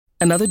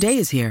Another day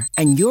is here,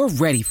 and you're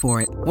ready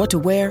for it. What to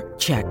wear?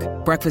 Check.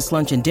 Breakfast,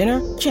 lunch, and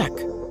dinner? Check.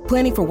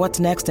 Planning for what's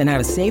next and how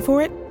to save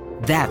for it?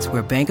 That's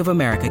where Bank of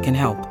America can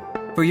help.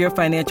 For your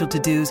financial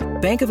to-dos,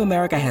 Bank of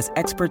America has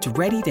experts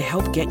ready to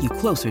help get you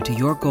closer to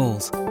your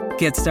goals.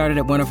 Get started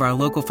at one of our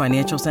local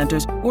financial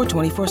centers or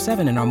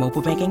 24/7 in our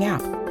mobile banking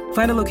app.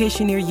 Find a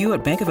location near you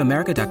at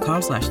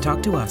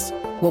bankofamerica.com/talktous.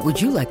 What would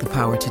you like the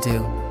power to do?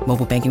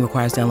 Mobile banking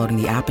requires downloading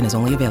the app and is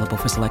only available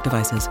for select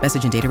devices.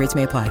 Message and data rates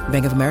may apply.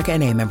 Bank of America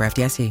N.A., member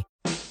FDIC.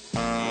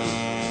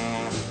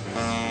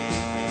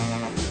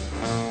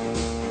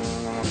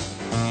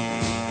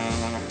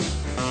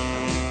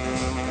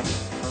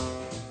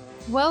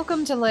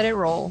 Welcome to Let It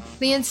Roll,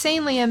 the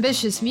insanely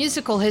ambitious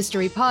musical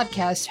history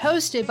podcast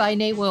hosted by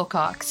Nate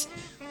Wilcox.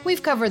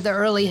 We've covered the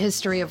early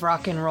history of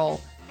rock and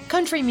roll,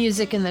 country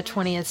music in the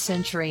 20th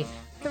century,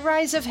 the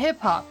rise of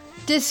hip-hop,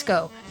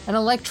 disco, and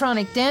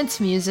electronic dance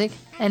music,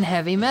 and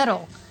heavy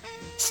metal.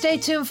 Stay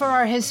tuned for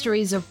our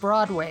histories of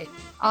Broadway,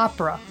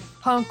 opera,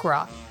 punk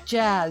rock,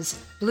 jazz,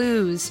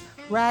 blues,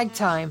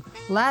 ragtime,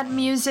 Latin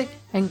music,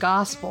 and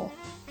gospel.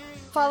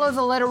 Follow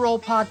the Let It Roll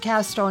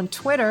podcast on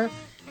Twitter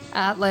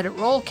at Let It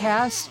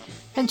Rollcast,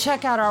 and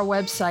check out our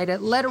website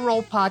at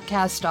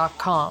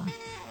letitrollpodcast.com.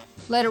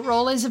 Let It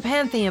Roll is a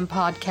Pantheon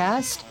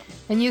podcast,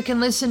 and you can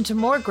listen to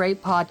more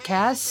great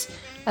podcasts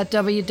at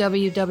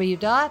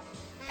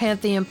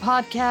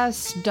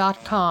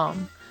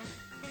www.pantheonpodcasts.com.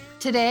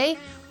 Today,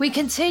 we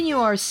continue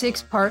our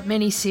 6-part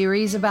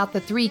mini-series about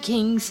the three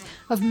kings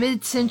of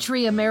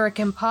mid-century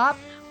American pop,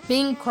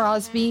 Bing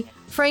Crosby,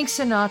 Frank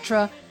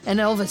Sinatra, and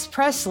Elvis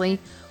Presley,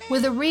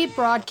 with a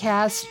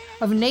rebroadcast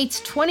of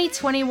Nate's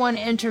 2021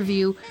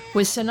 interview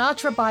with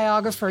Sinatra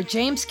biographer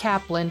James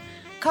Kaplan,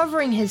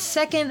 covering his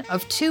second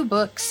of 2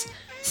 books,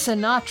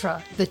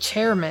 Sinatra, the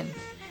Chairman.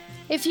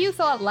 If you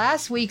thought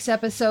last week's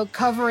episode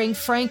covering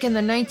Frank in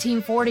the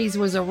 1940s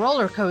was a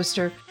roller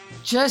coaster,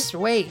 just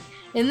wait.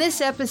 In this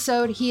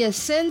episode, he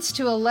ascends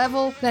to a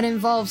level that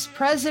involves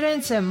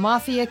presidents and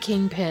mafia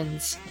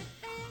kingpins.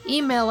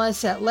 Email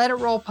us at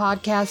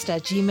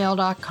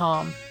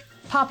letitrollpodcast@gmail.com.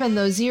 Pop in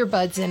those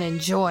earbuds and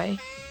enjoy.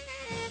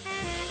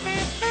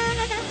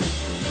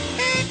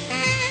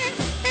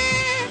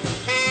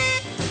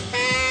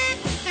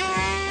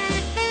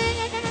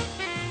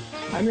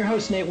 I'm your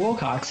host, Nate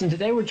Wilcox, and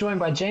today we're joined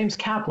by James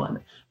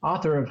Kaplan,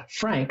 author of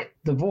Frank,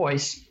 the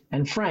Voice,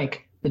 and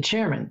Frank, the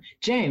Chairman.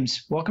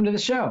 James, welcome to the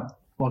show.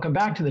 Welcome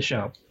back to the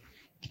show.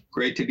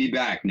 Great to be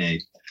back,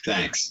 Nate.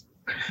 Thanks.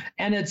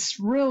 And it's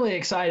really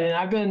exciting.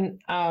 I've been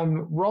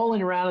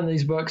rolling around in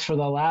these books for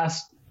the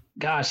last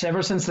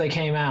ever since they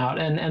came out,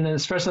 and then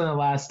especially in the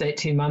last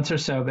 18 months or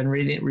so, I've been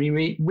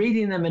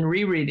reading them and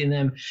rereading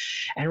them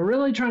and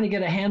really trying to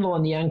get a handle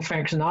on the young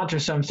Frank Sinatra.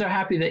 So I'm so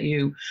happy that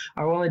you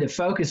are willing to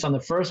focus on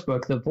the first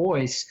book, The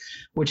Voice,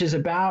 which is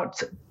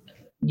about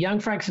young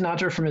Frank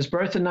Sinatra from his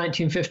birth in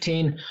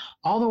 1915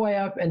 all the way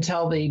up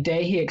until the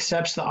day he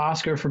accepts the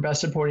Oscar for Best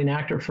Supporting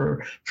Actor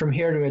for From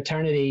Here to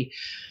Eternity.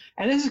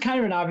 And this is kind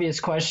of an obvious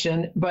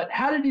question, but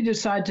how did he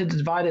decide to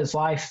divide his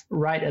life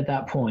right at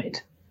that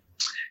point?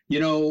 You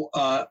know,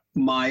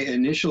 my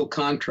initial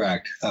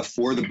contract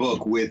for the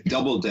book with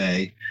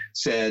Doubleday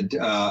said,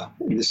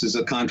 this is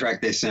a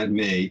contract they sent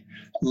me,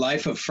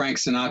 Life of Frank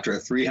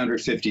Sinatra,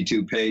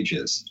 352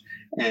 pages.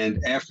 And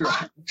after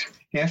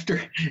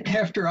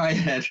I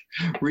had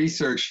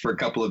researched for a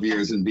couple of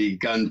years and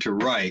begun to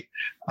write,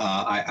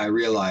 I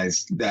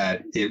realized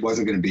that it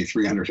wasn't going to be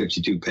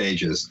 352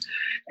 pages.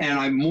 And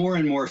I more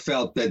and more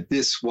felt that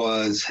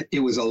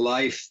it was a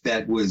life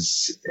that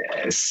was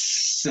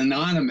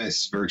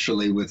synonymous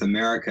virtually with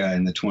America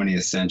in the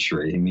 20th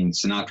century. I mean,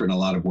 Sinatra in a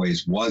lot of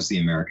ways was the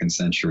American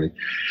century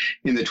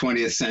in the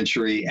 20th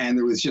century. And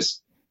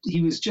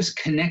he was just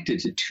connected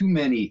to too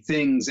many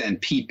things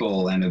and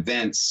people and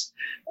events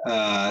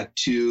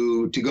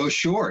to go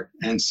short.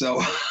 And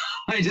so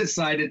I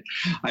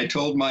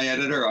told my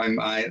editor,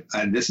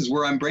 this is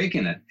where I'm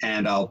breaking it,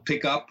 and I'll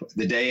pick up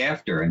the day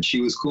after. And she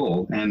was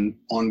cool, and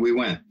on we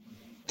went.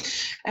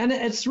 And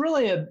it's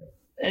really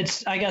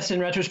it's, I guess, in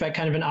retrospect,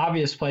 kind of an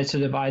obvious place to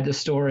divide the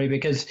story,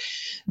 because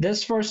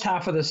this first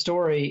half of the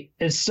story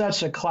is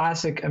such a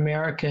classic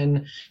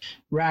American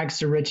rags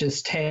to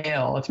riches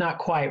tale, if not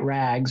quite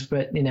rags,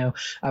 but,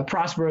 a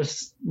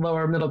prosperous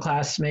lower middle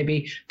class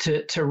maybe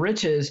to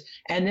riches.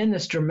 And then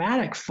this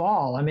dramatic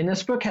fall. I mean,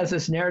 this book has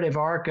this narrative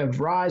arc of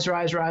rise,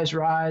 rise, rise,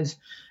 rise.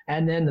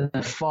 And then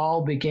the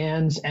fall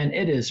begins, and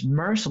it is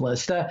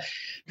merciless.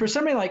 For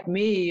somebody like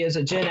me as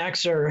a Gen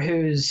Xer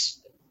who's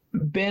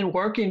been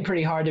working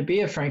pretty hard to be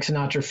a Frank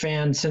Sinatra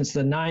fan since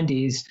the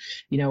 90s,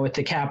 with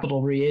the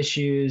Capitol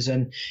reissues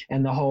and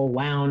the whole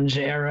lounge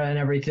era and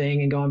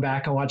everything, and going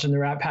back and watching the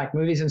Rat Pack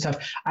movies and stuff.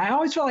 I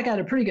always felt like I had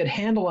a pretty good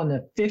handle on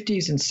the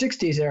 50s and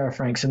 60s era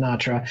Frank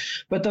Sinatra.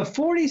 But the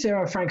 40s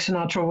era Frank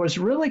Sinatra was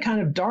really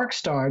kind of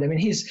dark-starred. I mean,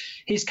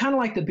 he's kind of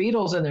like the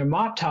Beatles in their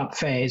mop-top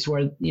phase,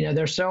 where,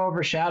 they're so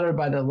overshadowed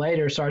by the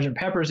later Sgt.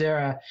 Pepper's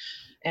era.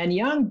 And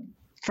young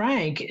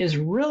Frank is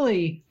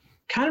really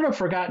kind of a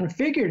forgotten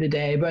figure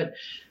today, but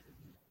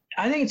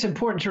I think it's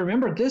important to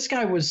remember this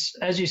guy was,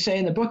 as you say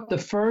in the book, the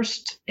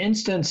first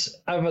instance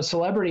of a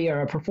celebrity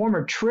or a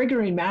performer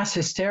triggering mass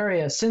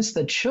hysteria since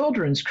the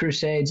children's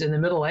crusades in the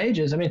Middle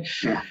Ages. I mean,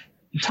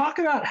 talk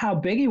about how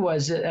big he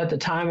was at the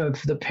time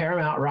of the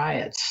Paramount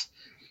riots.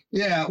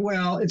 Yeah,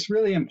 well, it's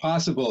really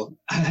impossible.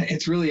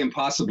 It's really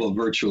impossible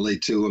virtually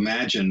to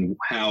imagine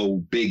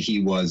how big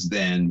he was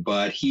then,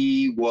 but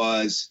it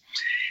was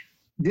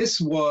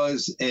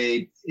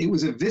a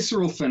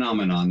visceral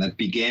phenomenon that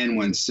began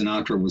when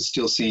Sinatra was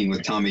still singing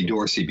with Tommy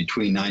Dorsey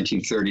between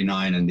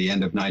 1939 and the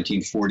end of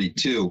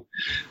 1942.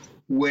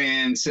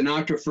 When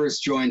Sinatra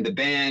first joined the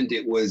band,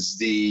 it was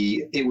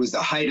the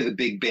height of the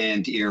big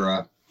band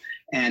era.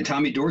 And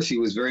Tommy Dorsey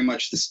was very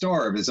much the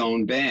star of his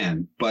own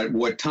band. But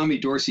what Tommy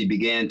Dorsey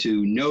began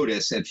to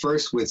notice, at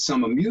first with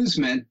some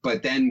amusement,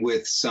 but then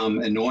with some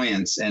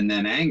annoyance and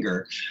then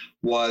anger,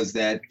 was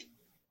that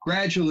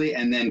gradually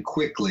and then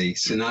quickly,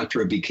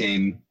 Sinatra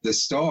became the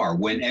star.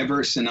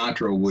 Whenever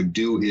Sinatra would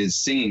do his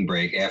singing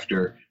break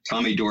after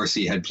Tommy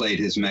Dorsey had played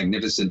his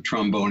magnificent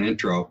trombone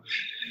intro,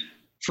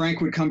 Frank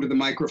would come to the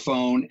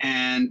microphone,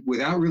 and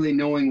without really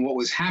knowing what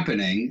was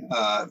happening,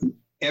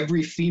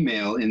 every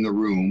female in the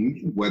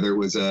room, whether it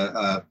was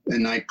a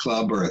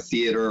nightclub or a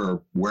theater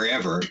or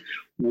wherever,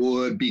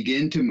 would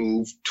begin to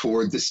move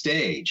toward the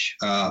stage,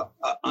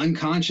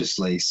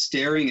 unconsciously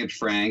staring at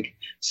Frank,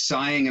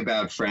 sighing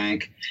about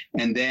Frank,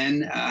 and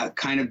then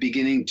kind of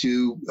beginning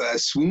to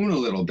swoon a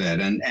little bit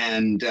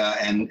and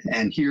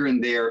here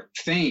and there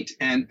faint.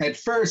 And at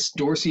first,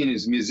 Dorsey and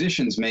his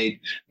musicians made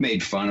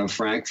fun of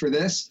Frank for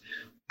this.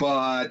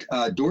 But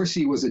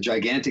Dorsey was a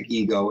gigantic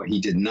ego.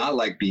 He did not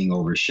like being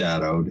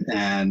overshadowed.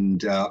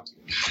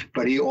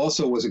 But he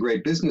also was a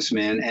great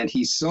businessman, and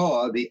he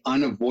saw the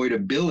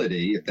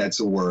unavoidability, if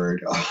that's a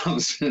word, of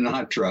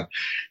Sinatra.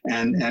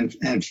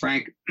 And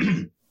Frank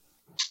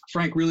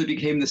Frank really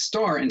became the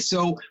star. And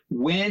so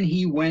when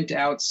he went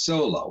out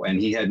solo, and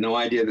he had no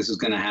idea this was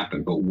going to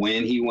happen, but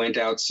when he went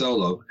out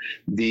solo,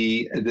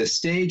 the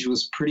stage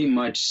was pretty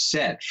much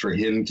set for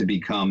him to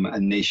become a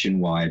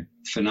nationwide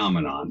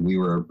phenomenon. We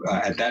were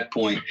at that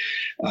point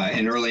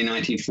in early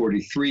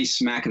 1943,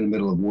 smack in the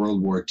middle of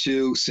World War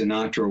II.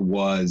 Sinatra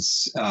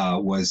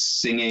was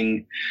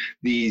singing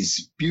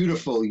these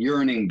beautiful,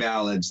 yearning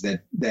ballads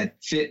that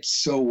fit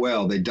so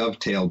well. They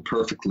dovetailed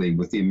perfectly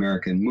with the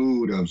American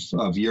mood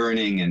of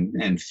yearning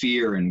and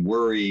fear and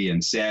worry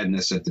and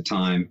sadness at the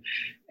time.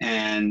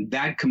 And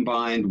that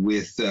combined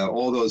with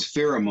all those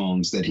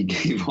pheromones that he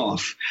gave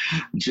off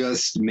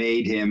just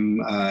made him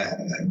a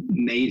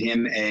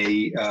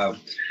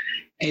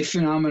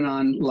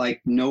phenomenon like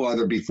no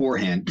other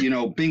beforehand. You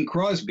know, Bing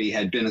Crosby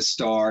had been a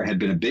star, had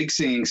been a big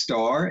singing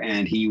star,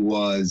 and he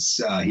was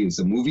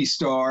a movie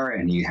star,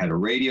 and he had a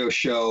radio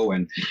show,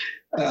 and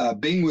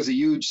Bing was a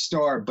huge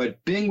star,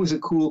 but Bing was a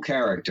cool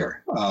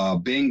character.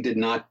 Bing did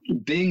not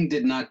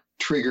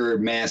trigger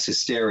mass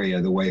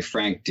hysteria the way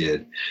Frank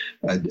did.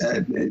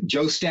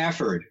 Joe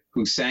Stafford,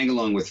 who sang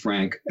along with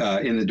Frank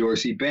in the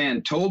Dorsey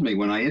band, told me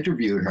when I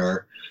interviewed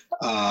her,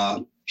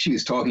 she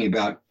was talking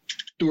about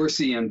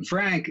Dorsey and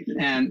Frank,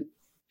 and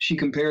she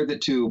compared the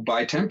two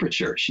by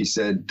temperature. She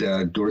said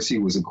Dorsey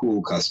was a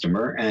cool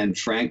customer and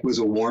Frank was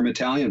a warm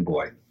Italian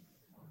boy.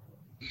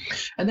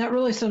 And that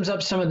really sums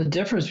up some of the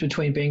difference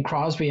between Bing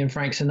Crosby and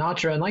Frank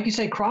Sinatra. And like you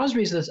say,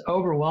 Crosby's this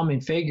overwhelming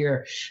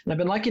figure. And I've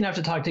been lucky enough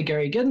to talk to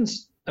Gary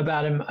Giddens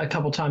about him a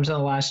couple times in the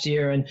last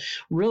year, and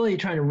really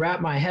trying to wrap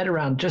my head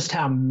around just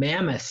how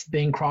mammoth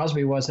Bing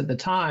Crosby was at the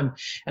time.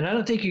 And I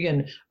don't think you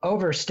can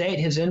overstate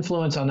his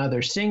influence on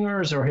other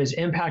singers or his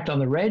impact on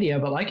the radio.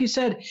 But like you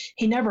said,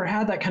 he never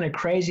had that kind of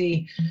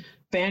crazy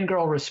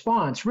fangirl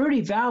response.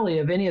 Rudy Valley,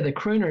 of any of the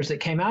crooners that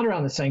came out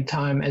around the same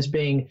time as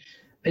being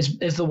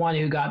is the one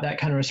who got that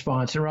kind of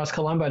response, and Ross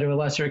Colombo to a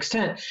lesser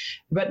extent.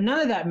 But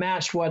none of that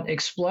matched what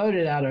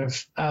exploded out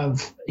of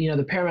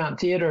the Paramount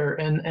Theater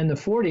in the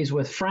 40s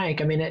with Frank.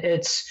 I mean,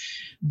 it's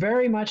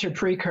very much a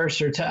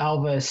precursor to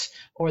Elvis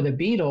or the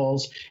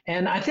Beatles.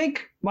 And I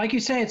think, like you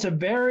say, I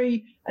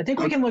think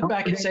we can look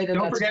back and say that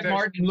don't forget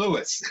Martin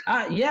Lewis.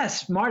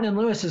 Yes, Martin and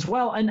Lewis as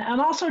well. And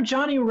also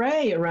Johnny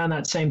Ray around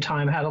that same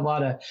time had a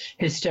lot of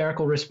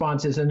hysterical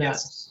responses in that,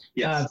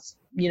 yes.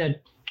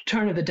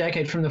 Turn of the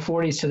decade from the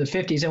 40s to the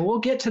 50s. And we'll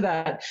get to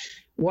that,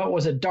 what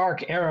was a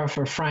dark era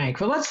for Frank.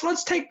 But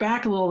let's take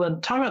back a little bit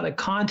and talk about the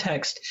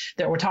context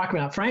that we're talking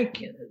about. Frank,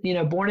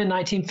 born in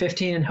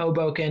 1915 in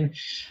Hoboken,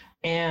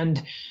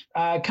 and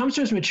comes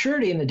to his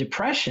maturity in the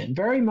Depression,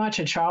 very much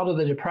a child of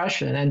the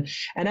Depression.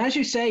 And as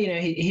you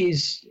say,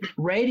 he's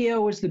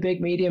radio was the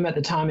big medium at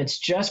the time. It's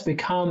just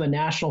become a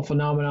national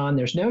phenomenon.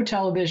 There's no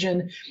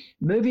television.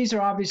 Movies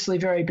are obviously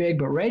very big,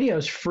 but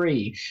radio's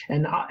free.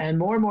 And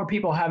more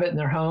people have it in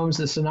their homes.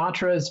 The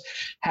Sinatras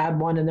had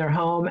one in their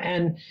home.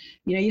 And,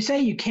 you say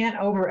you can't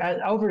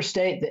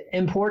overstate the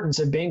importance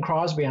of Bing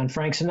Crosby on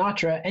Frank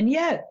Sinatra. And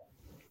yet,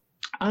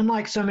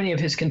 unlike so many of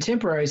his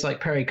contemporaries like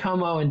Perry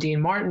Como and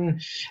Dean Martin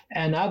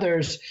and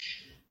others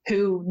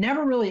who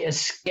never really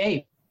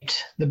escaped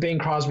the Bing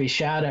Crosby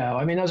shadow.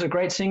 I mean, those are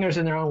great singers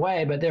in their own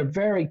way, but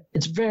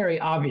it's very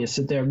obvious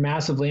that they're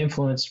massively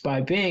influenced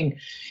by Bing.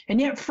 And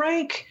yet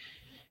Frank,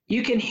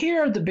 you can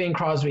hear the Bing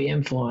Crosby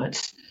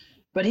influence,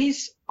 but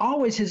he's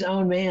always his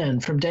own man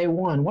from day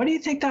one. What do you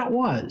think that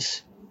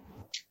was?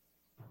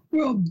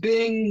 Well,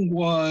 Bing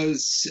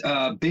was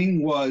a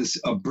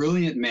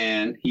brilliant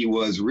man. He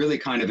was really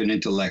kind of an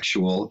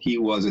intellectual. He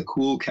was a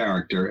cool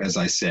character, as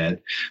I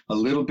said, a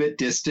little bit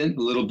distant,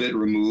 a little bit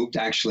removed,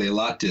 actually a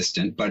lot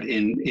distant, but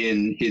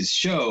in his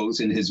shows,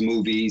 in his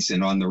movies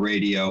and on the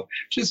radio,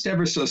 just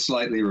ever so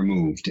slightly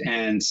removed.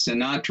 And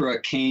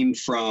Sinatra came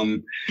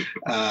from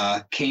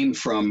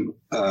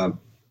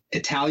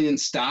Italian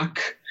stock.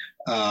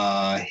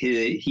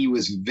 He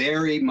was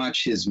very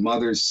much his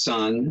mother's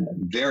son.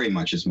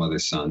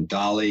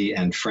 Dolly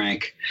and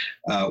Frank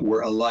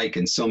were alike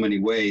in so many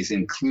ways,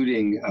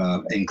 including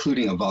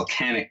a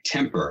volcanic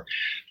temper.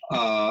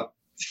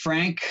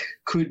 Frank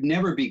could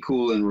never be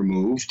cool and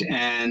removed.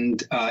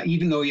 And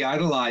even though he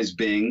idolized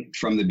Bing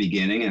from the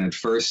beginning, and at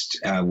first,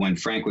 when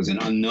Frank was an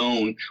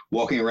unknown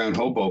walking around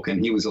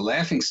Hoboken, he was a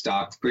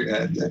laughingstock.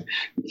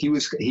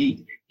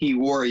 He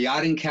wore a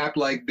yachting cap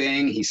like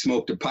Bing. He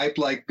smoked a pipe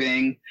like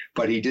Bing,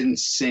 but he didn't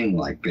sing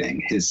like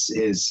Bing.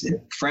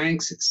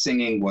 Frank's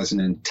singing was an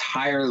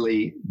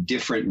entirely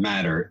different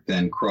matter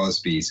than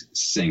Crosby's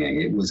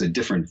singing. It was a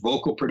different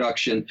vocal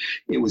production.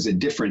 It was a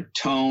different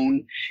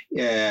tone.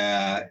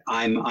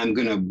 I'm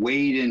going to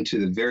wade into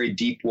the very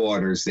deep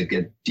waters that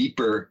get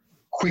deeper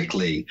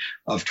quickly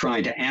of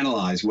trying to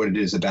analyze what it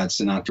is about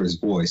Sinatra's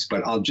voice,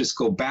 but I'll just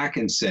go back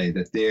and say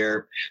that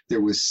there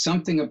was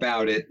something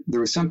about it.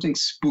 There was something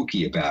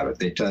spooky about it.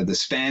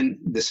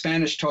 The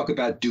Spanish talk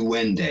about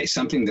duende,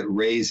 something that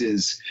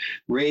raises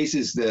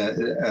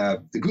the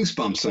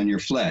goosebumps on your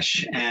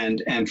flesh.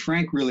 And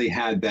Frank really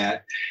had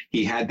that.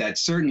 He had that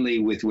certainly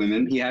with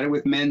women. He had it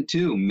with men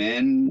too.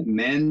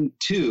 Men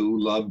too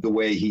loved the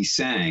way he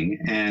sang,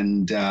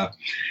 and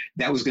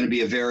that was going to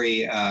be a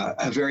very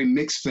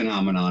mixed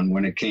phenomenon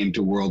when it came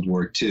to World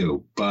War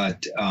II.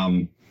 But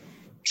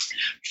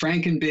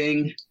Frank and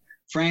Bing,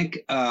 Frank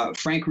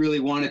really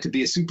wanted to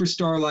be a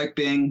superstar like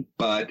Bing,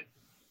 but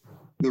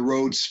the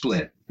road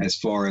split as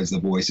far as the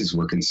voices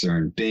were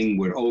concerned. Bing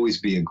would always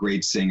be a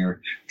great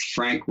singer.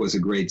 Frank was a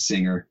great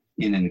singer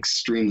in an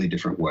extremely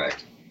different way.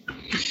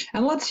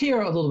 And let's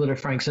hear a little bit of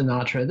Frank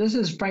Sinatra. This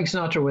is Frank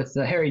Sinatra with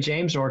the Harry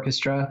James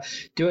Orchestra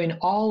doing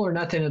All or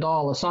Nothing at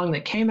All, a song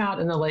that came out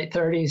in the late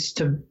 30s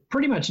to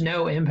pretty much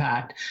no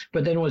impact,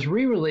 but then was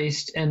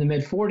re-released in the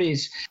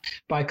mid-40s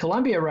by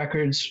Columbia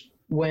Records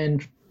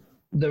when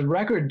the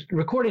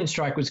recording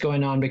strike was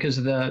going on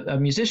because the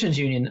musicians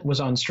union was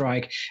on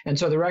strike. And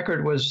so the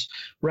record was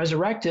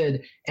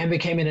resurrected and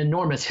became an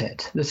enormous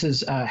hit. This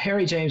is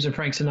Harry James and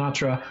Frank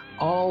Sinatra,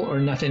 All or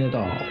Nothing at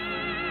All.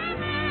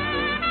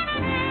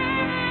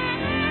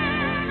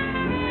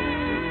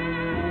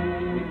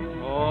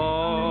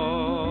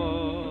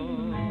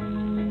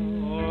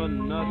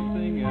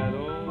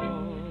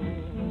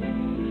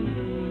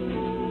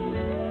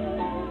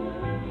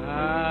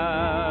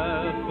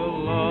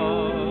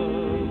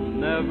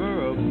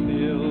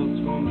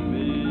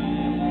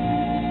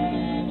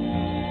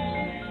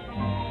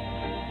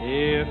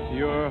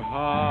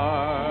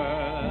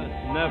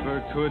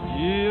 Could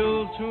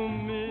yield to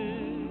me.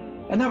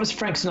 And that was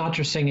Frank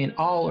Sinatra singing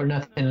All or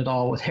Nothing at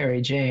All with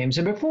Harry James.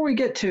 And before we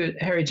get to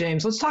Harry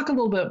James, let's talk a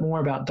little bit more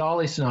about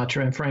Dolly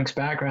Sinatra and Frank's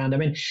background. I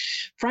mean,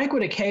 Frank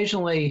would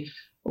occasionally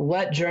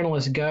let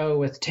journalists go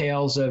with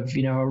tales of,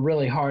 a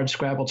really hard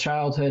Scrabble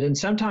childhood. And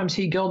sometimes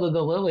he gilded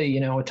the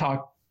lily,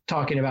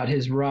 talking about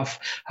his rough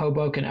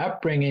Hoboken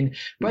upbringing.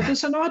 But the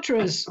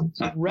Sinatras,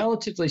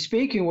 relatively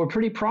speaking, were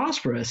pretty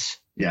prosperous.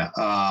 Yeah.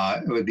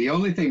 The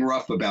only thing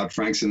rough about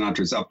Frank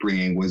Sinatra's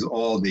upbringing was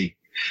all the,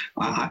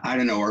 I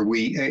don't know,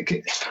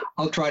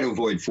 I'll try to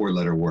avoid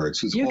 4-letter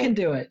words. You can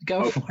do it.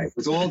 Go for it. It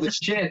was all the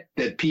shit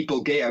that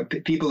people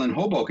in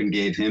Hoboken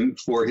gave him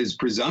for his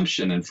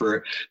presumption and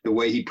for the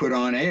way he put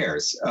on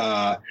airs.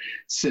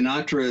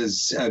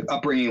 Sinatra's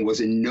upbringing was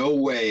in no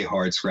way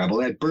hard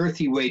Scrabble. At birth,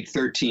 he weighed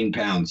 13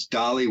 pounds.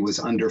 Dolly was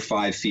under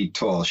 5 feet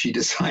tall. She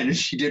decided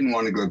she didn't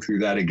want to go through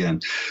that again.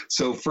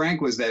 So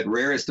Frank was that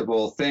rarest of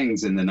all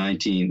things in the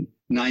 1920s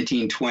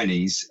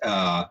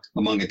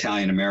among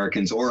Italian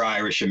Americans or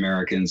Irish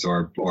Americans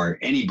or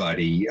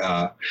anybody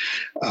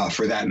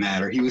for that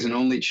matter. He was an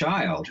only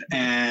child.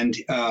 And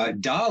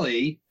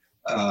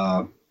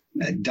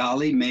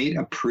Dolly made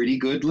a pretty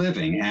good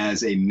living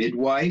as a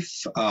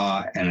midwife,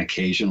 an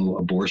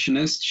occasional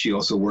abortionist. She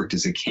also worked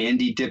as a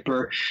candy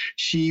dipper.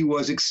 She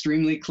was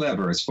extremely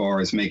clever as far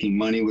as making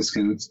money was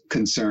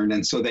concerned.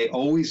 And so they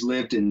always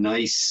lived in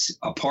nice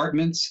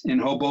apartments in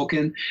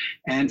Hoboken.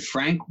 And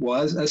Frank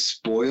was a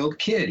spoiled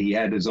kid. He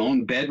had his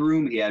own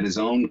bedroom. He had his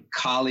own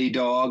collie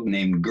dog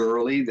named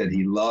Gurley that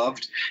he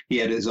loved. He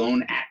had his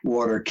own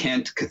Atwater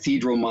Kent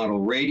cathedral model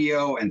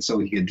radio. And so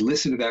he could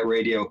listen to that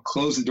radio,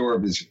 close the door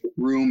of his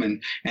room,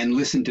 and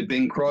listen to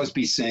Bing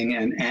Crosby sing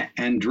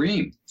and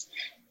dream.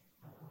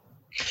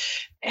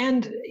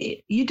 And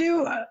you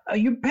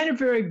paint a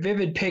very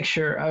vivid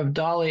picture of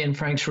Dolly and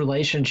Frank's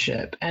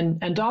relationship. And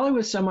Dolly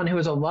was someone who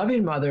was a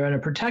loving mother and a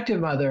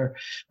protective mother.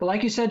 But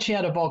like you said, she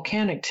had a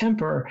volcanic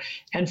temper.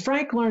 And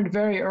Frank learned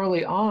very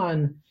early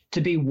on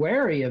to be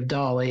wary of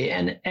Dolly.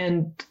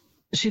 And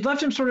she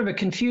left him sort of a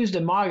confused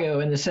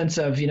imago in the sense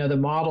of, the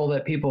model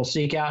that people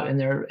seek out in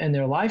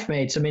their life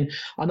mates. I mean,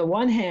 on the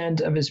one hand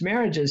of his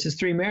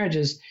three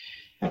marriages,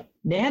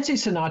 Nancy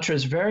Sinatra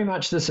is very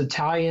much this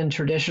Italian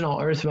traditional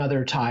earth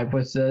mother type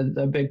with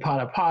the big pot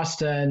of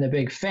pasta and the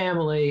big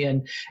family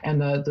and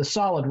the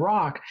solid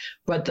rock.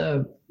 But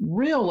the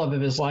real love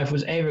of his life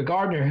was Ava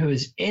Gardner, who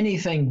is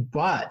anything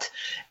but.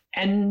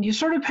 And you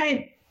sort of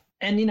paint,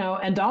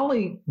 and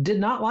Dolly did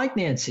not like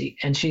Nancy,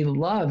 and she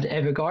loved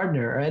Ava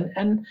Gardner.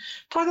 And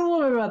talk a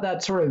little bit about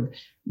that sort of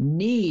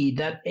need,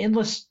 that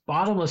endless,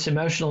 bottomless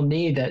emotional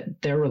need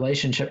that their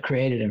relationship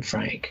created in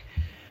Frank.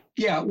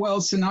 Yeah, well,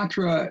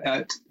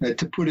 Sinatra,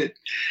 to put it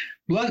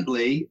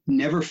bluntly,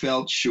 never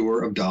felt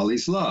sure of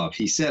Dolly's love.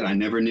 He said, I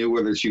never knew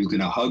whether she was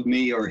going to hug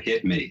me or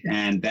hit me.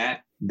 And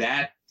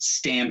that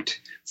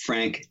stamped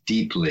Frank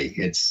deeply.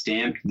 It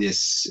stamped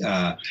this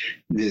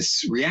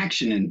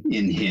reaction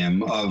in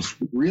him of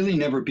really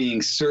never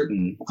being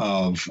certain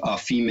of a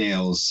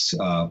female's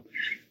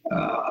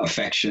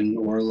affection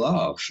or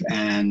love.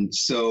 And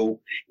so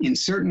in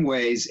certain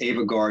ways,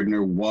 Ava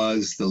Gardner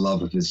was the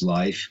love of his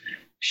life.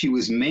 She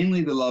was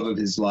mainly the love of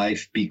his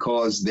life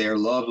because their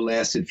love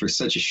lasted for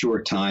such a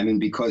short time, and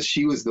because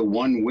she was the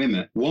one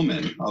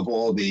woman of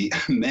all the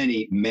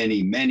many,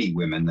 many, many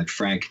women that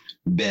Frank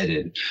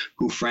bedded,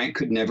 who Frank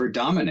could never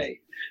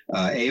dominate.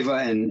 Ava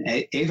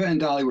and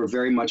Dolly were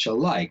very much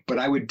alike, but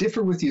I would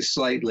differ with you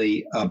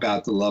slightly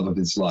about the love of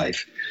his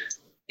life.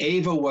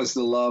 Ava was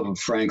the love of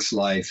Frank's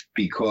life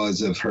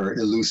because of her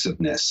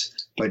elusiveness,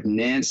 but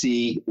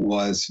Nancy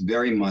was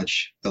very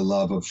much the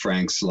love of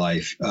Frank's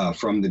life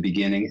from the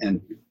beginning and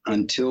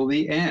until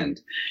the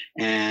end.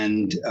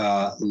 And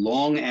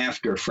long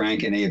after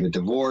Frank and Ava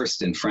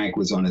divorced and Frank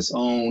was on his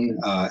own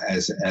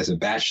as a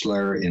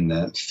bachelor in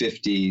the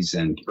 50s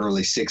and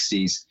early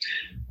 60s,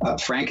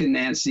 Frank and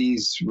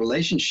Nancy's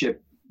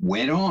relationship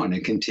went on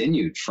and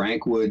continued.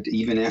 Frank would,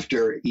 even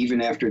after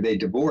they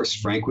divorced,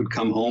 Frank would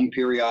come home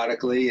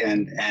periodically,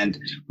 and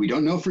we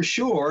don't know for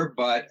sure,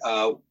 but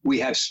we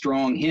have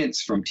strong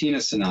hints from Tina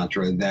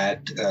Sinatra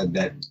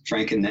that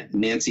Frank and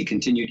Nancy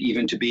continued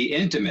even to be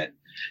intimate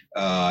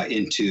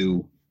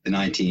into the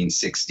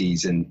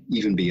 1960s and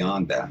even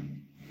beyond that.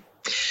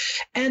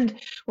 And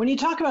when you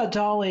talk about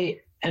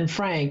Dolly and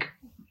Frank,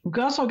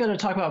 we're also going to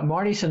talk about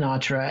Marty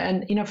Sinatra.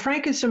 And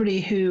Frank is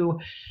somebody who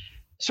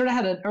sort of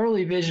had an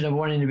early vision of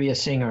wanting to be a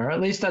singer, or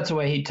at least that's the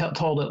way he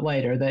told it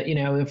later, that,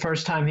 the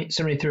first time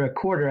somebody threw a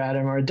quarter at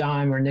him, or a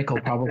dime or a nickel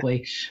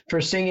probably,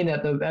 for singing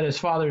at his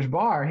father's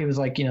bar, he was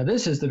like,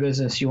 this is the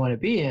business you want to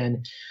be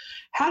in.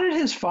 How did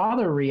his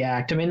father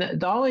react? I mean,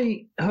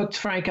 Dolly hooked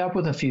Frank up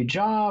with a few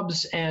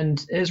jobs,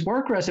 and his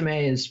work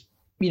resume is,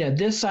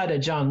 this side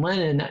of John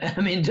Lennon. I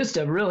mean, just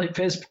a really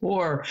piss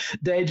poor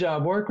day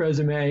job work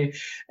resume.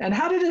 And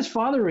how did his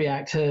father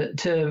react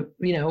to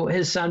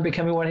his son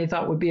becoming what he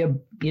thought would be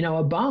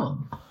a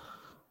bum?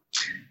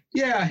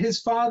 Yeah,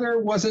 his father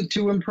wasn't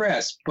too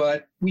impressed,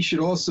 but we should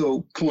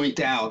also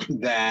point out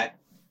that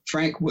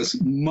Frank was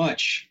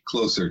much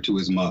closer to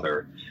his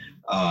mother,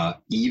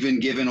 even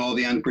given all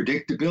the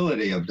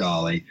unpredictability of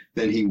Dolly,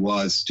 than he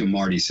was to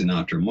Marty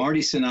Sinatra.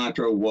 Marty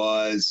Sinatra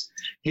was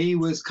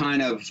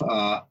kind of,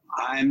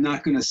 I'm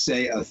not going to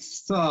say a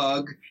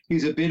thug. He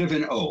was a bit of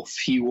an oaf.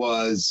 He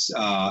was,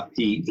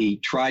 he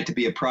tried to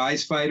be a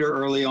prize fighter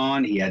early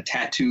on. He had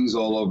tattoos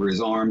all over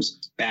his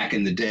arms back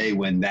in the day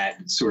when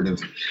that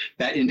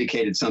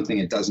indicated something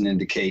it doesn't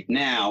indicate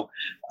now.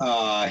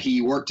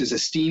 He worked as a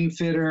steam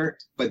fitter,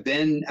 but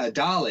then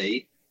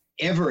Dolly,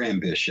 ever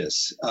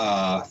ambitious,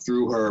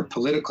 through her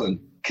political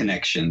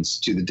connections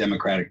to the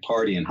Democratic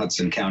Party in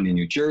Hudson County,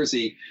 New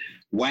Jersey,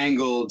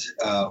 wangled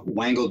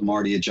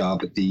Marty a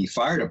job at the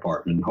fire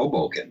department in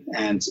Hoboken.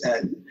 And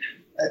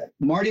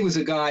Marty was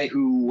a guy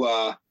who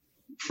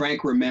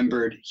Frank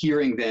remembered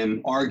hearing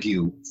them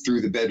argue through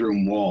the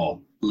bedroom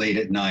wall late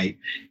at night.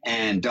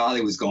 And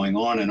Dolly was going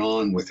on and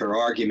on with her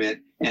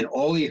argument. And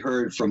all he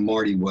heard from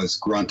Marty was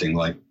grunting,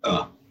 like,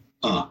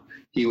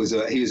 He was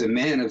a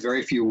man of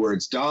very few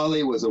words.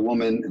 Dolly was a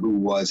woman who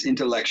was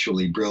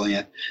intellectually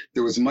brilliant.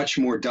 There was much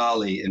more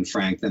Dolly in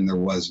Frank than there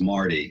was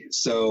Marty.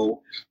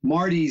 So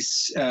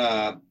Marty's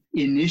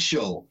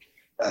initial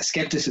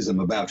skepticism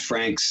about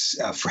Frank's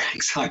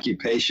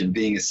occupation,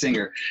 being a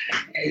singer,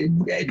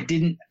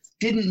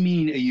 didn't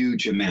mean a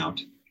huge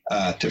amount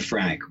to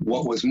Frank.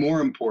 What was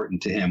more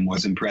important to him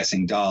was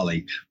impressing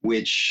Dolly,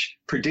 which,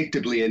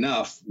 predictably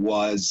enough,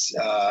 was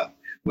a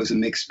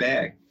mixed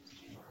bag.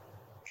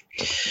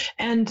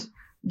 And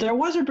there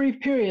was a brief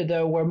period,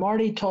 though, where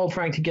Marty told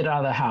Frank to get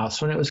out of the house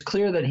when it was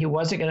clear that he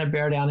wasn't going to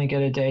bear down and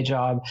get a day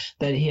job,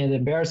 that he had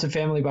embarrassed the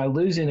family by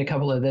losing a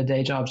couple of the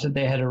day jobs that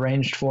they had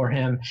arranged for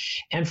him.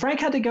 And Frank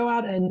had to go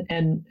out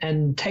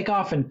and take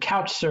off and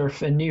couch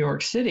surf in New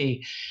York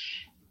City.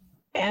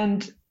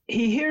 And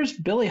he hears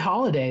Billie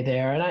Holiday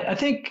there. And I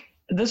think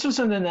this was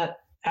something that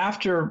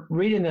after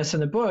reading this in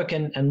the book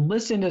and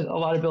listening to a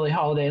lot of Billie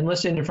Holiday and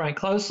listening to Frank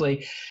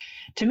closely,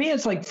 to me,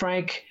 it's like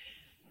Frank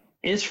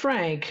is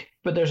Frank,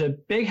 but there's a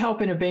big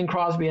helping of Bing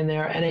Crosby in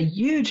there and a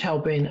huge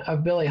helping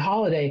of Billie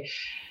Holiday.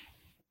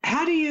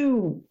 How do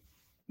you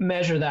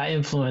measure that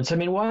influence? I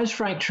mean, was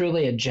Frank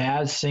truly a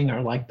jazz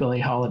singer like Billie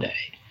Holiday?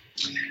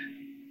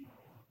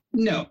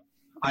 No,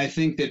 I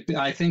think that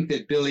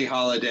Billie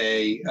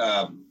Holiday.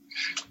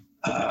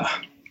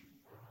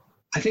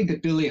 I think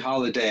that Billie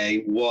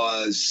Holiday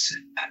was.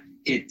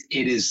 It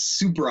is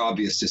super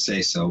obvious to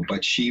say so,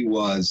 but she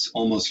was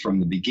almost from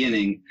the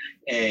beginning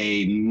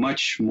a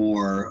much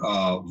more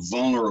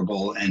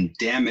vulnerable and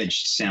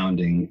damaged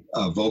sounding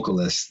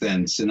vocalist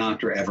than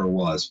Sinatra ever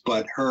was.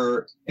 But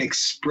her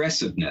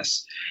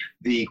expressiveness,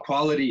 the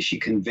quality she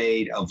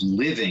conveyed of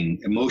living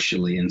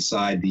emotionally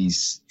inside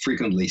these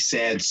frequently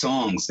sad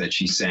songs that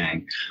she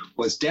sang,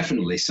 was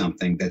definitely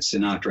something that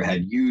Sinatra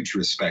had huge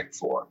respect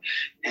for.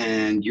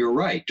 And you're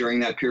right, during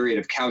that period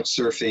of couch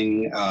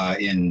surfing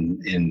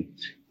in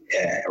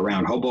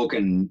around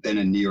Hoboken, then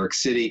in New York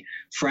City,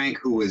 Frank,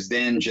 who was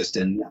then just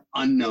an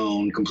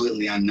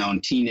completely unknown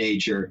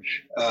teenager,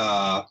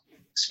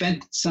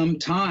 spent some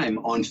time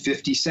on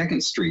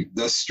 52nd Street,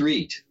 the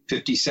street,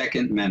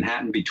 52nd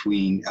Manhattan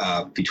between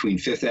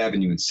Fifth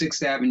Avenue and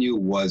Sixth Avenue,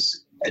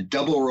 was a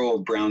double row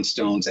of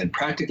brownstones, and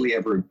practically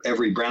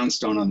every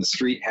brownstone on the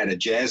street had a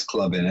jazz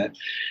club in it.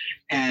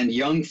 And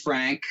young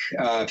Frank,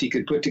 if he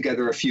could put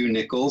together a few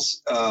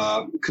nickels,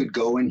 could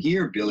go and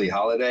hear Billie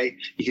Holiday.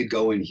 He could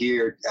go and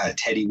hear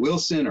Teddy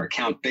Wilson or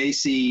Count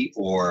Basie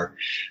or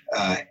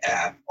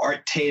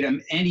Art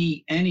Tatum,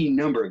 any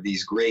number of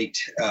these great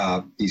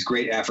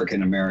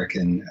African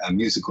American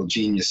musical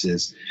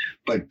geniuses.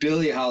 But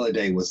Billie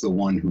Holiday was the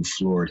one who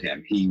floored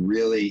him. He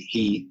really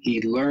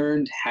he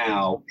learned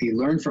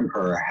from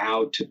her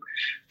how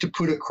to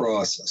put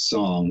across a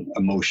song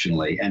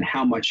emotionally, and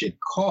how much it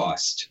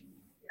cost.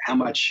 How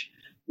much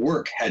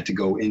work had to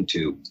go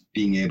into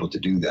being able to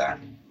do that.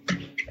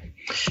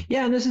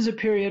 Yeah, and this is a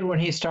period when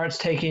he starts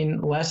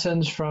taking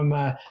lessons from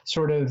a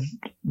sort of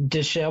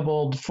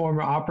disheveled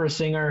former opera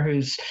singer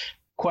who's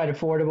quite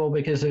affordable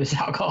because of his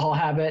alcohol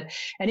habit.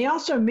 And he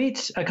also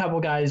meets a couple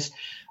guys,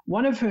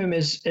 one of whom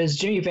is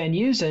Jimmy Van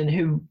Heusen,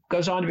 who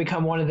goes on to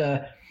become one of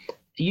the,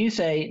 you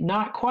say,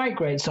 not quite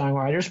great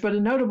songwriters, but a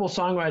notable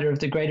songwriter of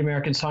the Great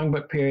American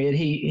Songbook period.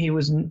 He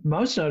was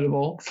most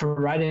notable for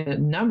writing a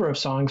number of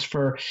songs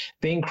for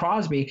Bing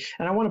Crosby.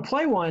 And I want to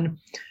play one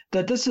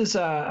that this is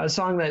a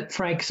song that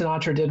Frank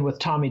Sinatra did with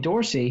Tommy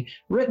Dorsey,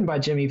 written by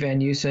Jimmy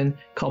Van Heusen,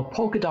 called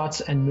Polka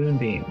Dots and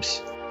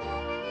Moonbeams.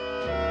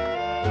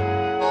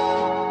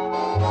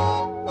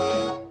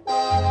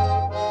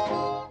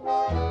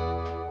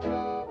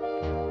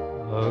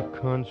 A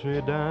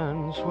country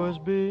dance was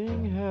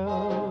being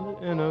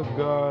held in a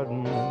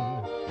garden.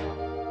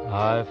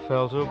 I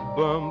felt a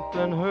bump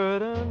and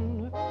heard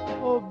an,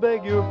 oh,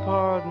 beg your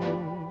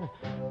pardon.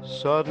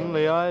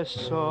 Suddenly I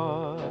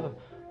saw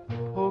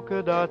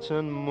polka dots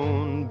and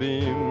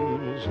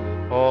moonbeams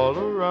all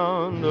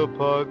around a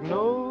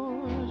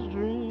pug-nosed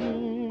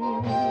dream.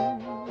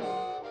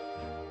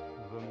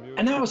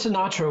 And that was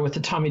Sinatra with the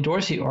Tommy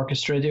Dorsey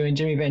Orchestra doing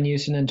Jimmy Van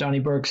Heusen and Johnny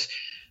Burke's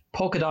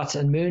Polka Dots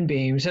and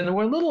Moonbeams. And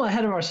we're a little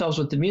ahead of ourselves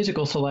with the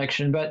musical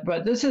selection, but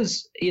this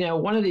is,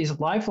 one of these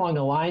lifelong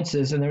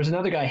alliances. And there was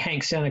another guy,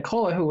 Hank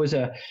Santacola, who was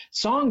a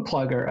song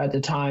plugger at the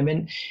time.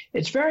 And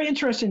it's very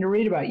interesting to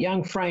read about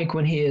young Frank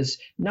when he is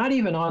not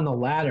even on the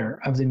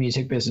ladder of the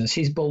music business.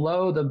 He's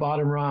below the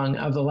bottom rung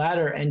of the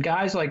ladder. And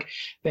guys like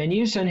Van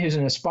Heusen, who's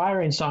an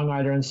aspiring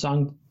songwriter and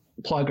song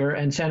plugger,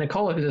 and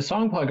Santacola, who's a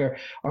song plugger,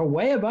 are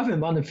way above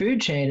him on the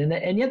food chain,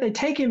 and yet they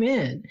take him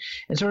in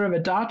and sort of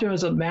adopt him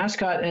as a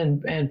mascot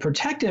and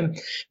protect him.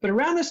 But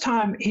around this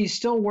time, he's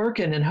still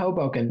working in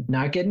Hoboken,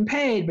 not getting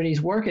paid, but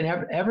he's working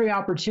every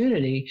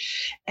opportunity.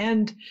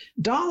 And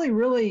Dolly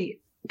really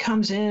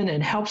comes in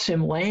and helps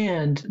him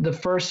land the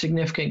first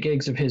significant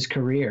gigs of his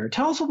career.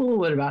 Tell us a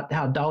little bit about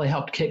how Dolly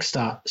helped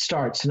kickstart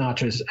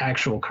Sinatra's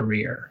actual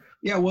career.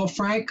 Yeah, well,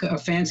 Frank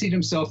fancied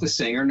himself a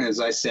singer, and as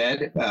I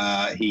said,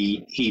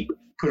 he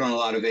put on a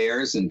lot of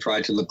airs and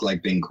tried to look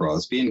like Bing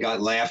Crosby and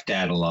got laughed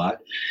at a lot.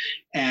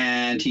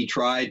 And he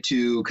tried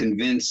to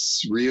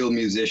convince real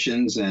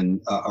musicians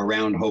and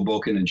around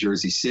Hoboken and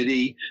Jersey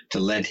City to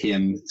let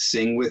him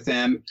sing with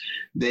them.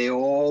 They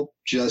all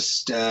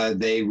just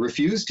they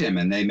refused him,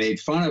 and they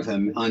made fun of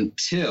him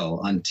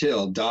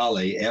until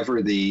Dolly,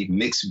 ever the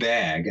mixed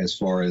bag as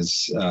far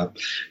as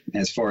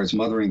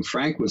mothering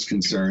Frank was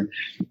concerned,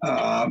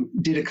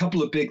 did a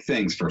couple of big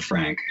things for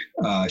Frank.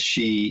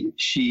 She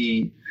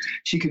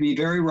could be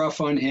very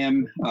rough on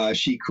him.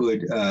 She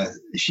could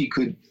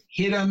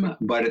hit him,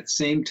 but at the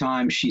same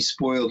time, she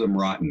spoiled him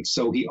rotten.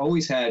 So he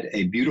always had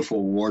a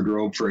beautiful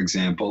wardrobe, for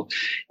example.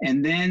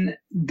 And then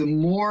the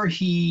more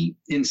he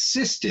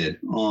insisted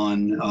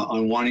on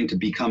wanting to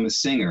become a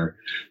singer,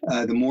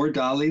 the more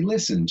Dolly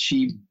listened.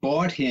 She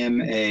bought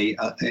him a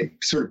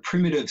sort of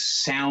primitive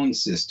sound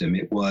system.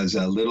 It was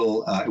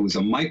it was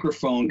a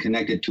microphone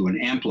connected to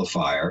an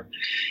amplifier.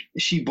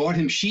 She bought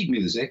him sheet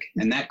music,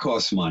 and that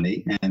cost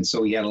money. And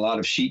so he had a lot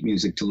of sheet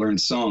music to learn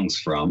songs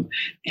from.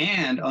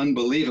 And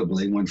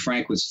unbelievably, when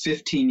Frank was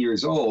 15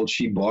 years old,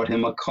 she bought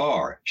him a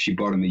car. She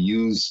bought him a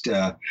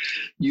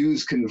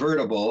used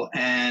convertible.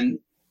 And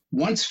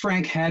once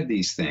Frank had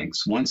these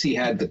things, once he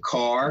had the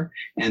car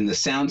and the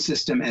sound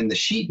system and the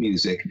sheet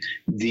music,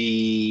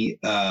 the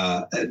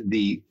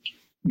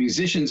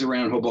musicians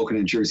around Hoboken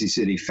and Jersey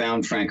City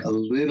found Frank a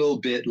little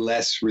bit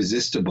less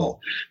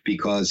resistible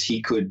because he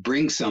could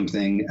bring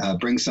something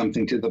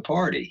to the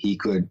party. He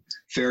could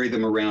ferry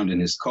them around in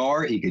his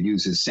car. He could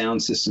use his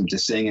sound system to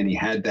sing, and he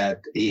had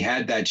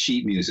that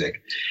sheet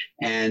music.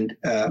 And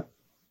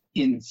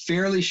in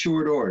fairly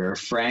short order,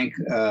 Frank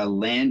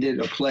landed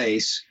a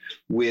place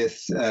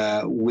with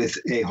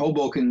a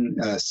Hoboken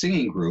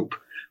singing group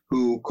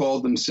who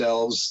called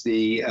themselves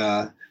the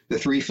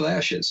Three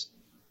Flashes.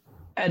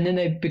 And then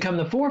they become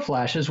the Four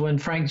Flashes when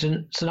Frank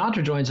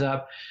Sinatra joins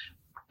up,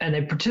 and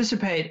they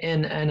participate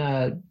in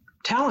a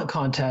talent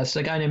contest.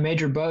 A guy named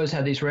Major Bowes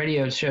had these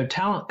radio show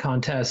talent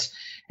contests,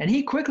 and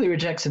he quickly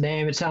rejects the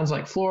name. It sounds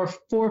like Four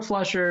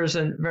Flushers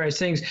and various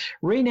things,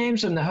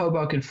 renames them the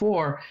Hoboken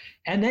Four,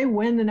 and they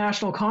win the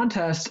national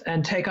contest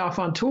and take off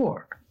on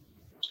tour.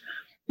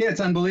 Yeah,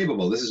 it's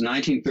unbelievable. This is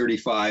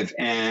 1935,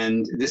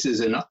 and this is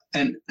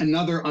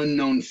another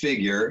unknown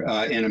figure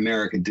in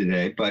America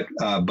today.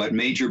 But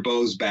Major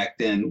Bowes back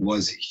then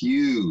was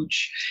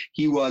huge.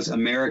 He was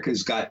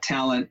America's Got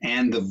Talent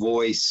and The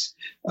Voice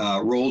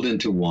rolled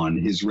into one,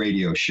 his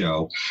radio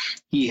show.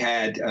 He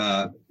had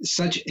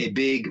such a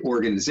big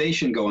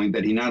organization going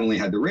that he not only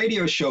had the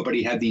radio show, but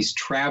he had these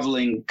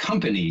traveling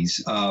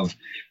companies of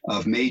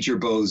Major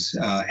Bowes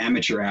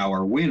amateur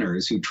hour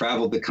winners who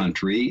traveled the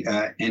country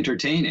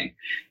entertaining.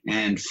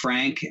 And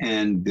Frank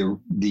and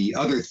the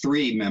other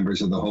three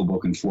members of the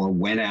Hoboken Four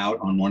went out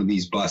on one of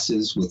these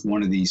buses with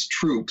one of these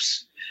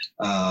troops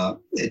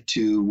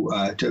to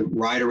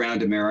ride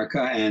around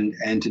America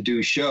and to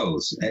do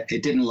shows.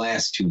 It didn't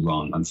last too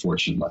long,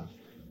 unfortunately.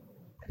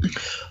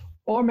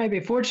 Or maybe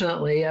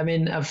fortunately, I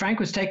mean, Frank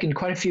was taking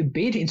quite a few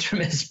beatings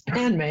from his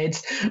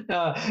bandmates,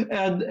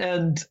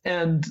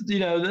 and you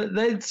know,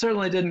 they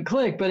certainly didn't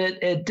click, but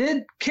it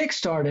did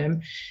kickstart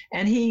him,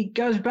 and he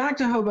goes back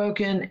to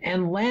Hoboken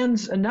and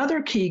lands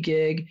another key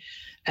gig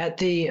at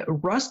the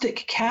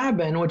Rustic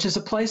Cabin, which is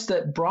a place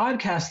that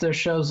broadcasts their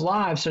shows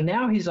live. So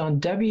now he's on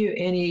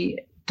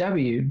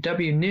WNEW,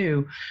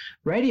 W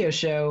radio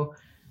show.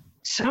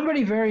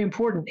 Somebody very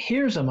important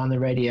hears him on the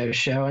radio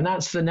show, and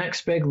that's the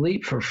next big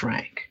leap for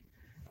Frank.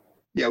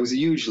 Yeah, it was a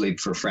huge leap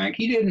for Frank.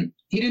 He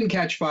didn't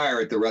catch fire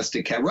at the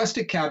Rustic Cabin.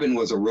 Rustic Cabin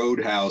was a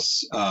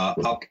roadhouse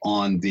up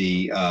on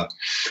the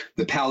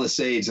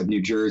Palisades of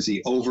New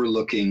Jersey,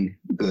 overlooking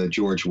the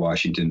George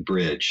Washington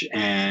Bridge.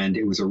 And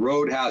it was a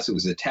roadhouse. It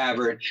was a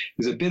tavern. It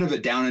was a bit of a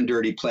down and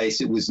dirty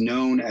place. It was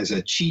known as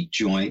a cheat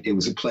joint. It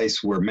was a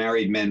place where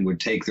married men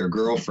would take their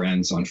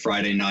girlfriends on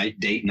Friday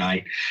night, date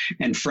night.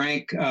 And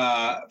Frank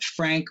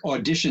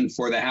auditioned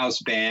for the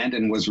house band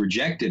and was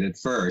rejected at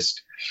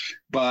first.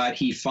 But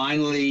he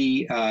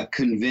finally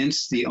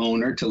convinced the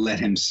owner to let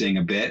him sing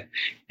a bit,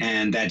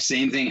 and that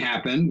same thing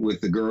happened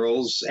with the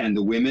girls and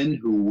the women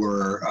who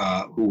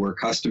were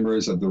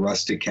customers of the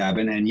Rustic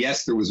Cabin. And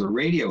yes, there was a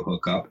radio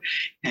hookup.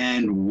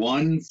 And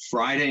one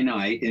Friday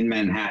night in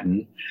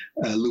Manhattan,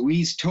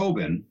 Louise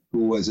Tobin,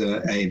 who was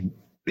a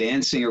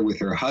band singer with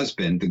her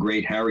husband, the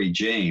great Harry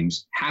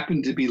James,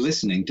 happened to be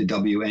listening to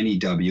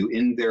WNEW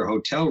in their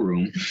hotel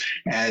room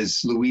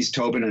as Louise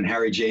Tobin and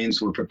Harry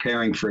James were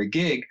preparing for a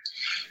gig.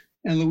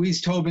 And Louise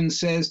Tobin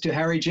says to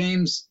Harry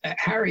James,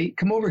 "Harry,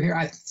 come over here.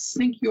 I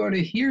think you ought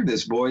to hear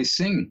this boy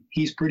sing.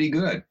 He's pretty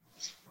good."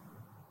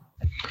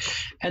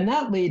 And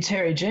that leads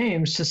Harry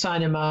James to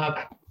sign him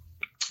up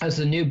as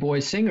the new boy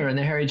singer in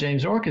the Harry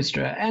James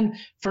Orchestra. And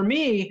for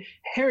me,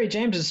 Harry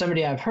James is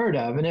somebody I've heard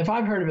of. And if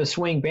I've heard of a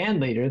swing band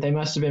leader, they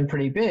must have been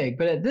pretty big.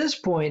 But at this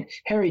point,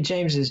 Harry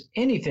James is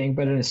anything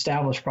but an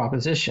established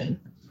proposition.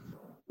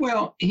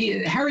 Well,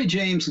 Harry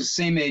James was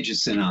the same age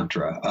as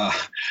Sinatra.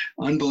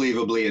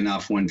 Unbelievably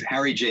enough, when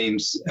Harry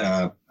James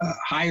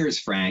hires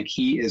Frank,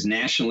 he is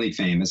nationally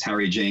famous,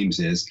 Harry James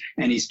is,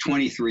 and he's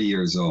 23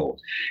 years old.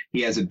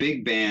 He has a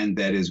big band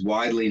that is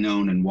widely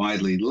known and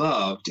widely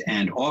loved,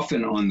 and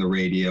often on the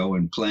radio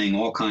and playing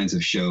all kinds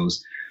of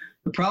shows.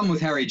 The problem with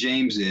Harry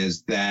James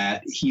is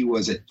that he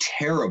was a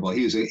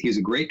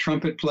great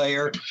trumpet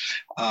player.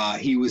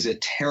 He was a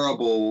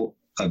terrible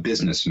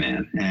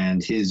businessman,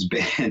 and his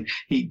band,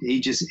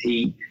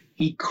 he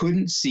he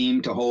couldn't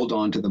seem to hold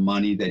on to the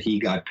money that he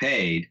got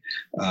paid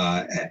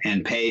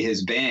and pay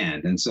his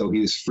band. And so he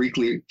was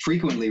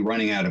frequently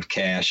running out of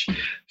cash.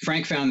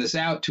 Frank found this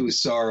out to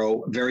his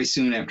sorrow very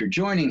soon after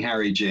joining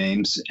Harry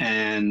James,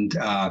 and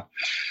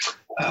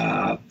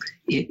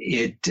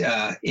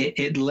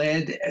it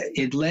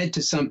led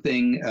to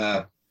something.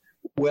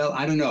 Well,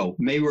 I don't know.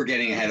 Maybe we're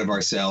getting ahead of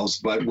ourselves.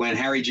 But when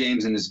Harry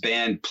James and his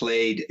band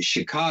played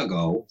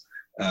Chicago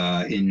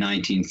in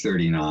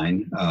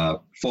 1939,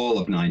 fall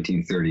of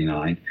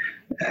 1939,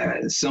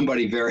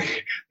 somebody very,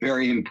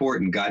 very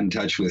important got in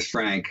touch with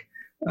Frank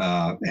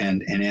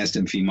and asked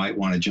him if he might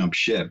want to jump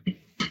ship.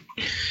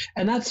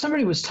 And that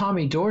somebody was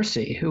Tommy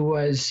Dorsey, who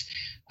was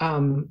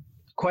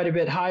quite a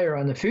bit higher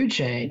on the food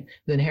chain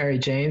than Harry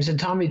James. And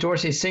Tommy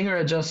Dorsey's singer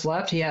had just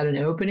left. He had an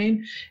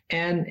opening,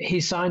 and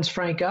he signs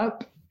Frank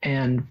up.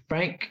 And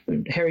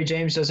Harry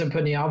James doesn't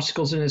put any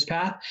obstacles in his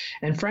path,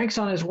 and Frank's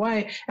on his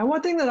way. And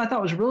one thing that I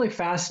thought was really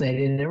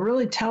fascinating and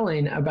really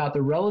telling about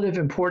the relative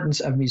importance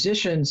of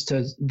musicians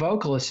to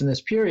vocalists in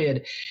this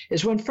period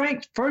is when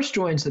Frank first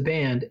joins the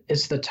band,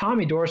 it's the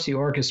Tommy Dorsey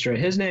Orchestra.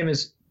 His name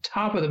is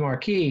top of the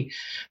marquee,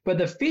 but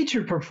the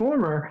featured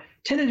performer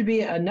tended to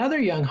be another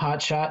young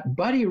hotshot,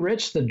 Buddy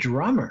Rich, the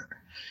drummer.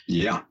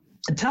 Yeah.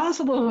 Tell us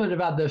a little bit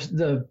about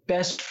the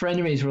best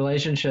frenemies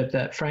relationship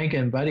that Frank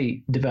and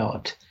Buddy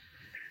developed.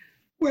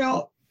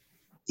 Well,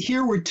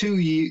 here were two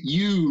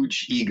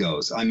huge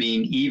egos. I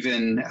mean,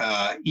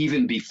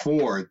 even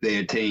before they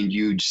attained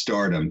huge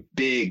stardom,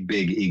 big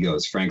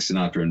egos, Frank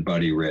Sinatra and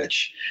Buddy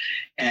Rich.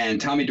 And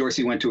Tommy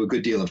Dorsey went to a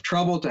good deal of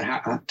trouble to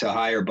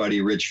hire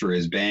Buddy Rich for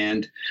his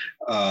band.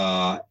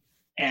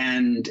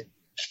 And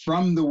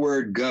from the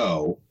word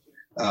go,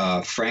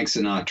 Frank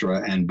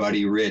Sinatra and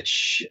Buddy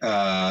Rich,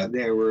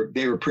 they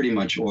were pretty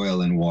much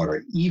oil and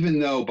water. Even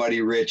though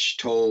Buddy Rich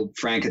told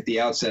Frank at the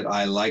outset,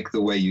 "I like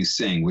the way you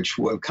sing," which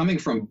coming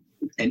from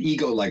an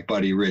ego like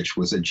Buddy Rich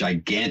was a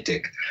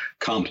gigantic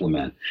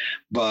compliment.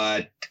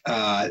 But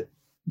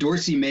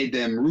Dorsey made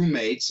them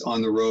roommates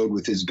on the road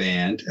with his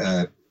band,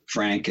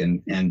 Frank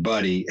and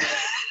Buddy.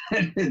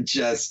 It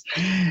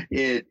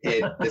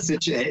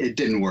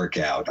didn't work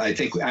out. I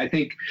think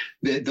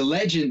the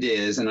legend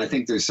is, and I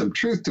think there's some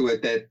truth to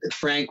it, that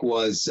Frank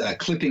was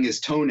clipping his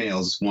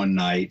toenails one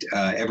night,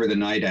 ever the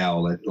night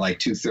owl, at like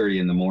 2:30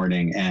 in the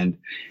morning, and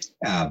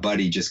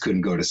Buddy just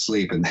couldn't go to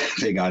sleep, and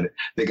they got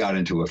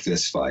into a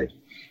fist fight.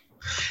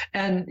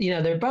 And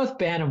they're both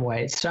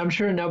bantamweights, so I'm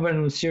sure nobody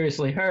was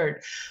seriously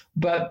hurt,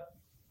 but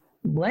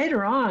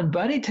later on,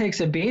 Buddy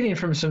takes a beating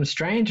from some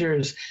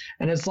strangers,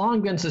 and it's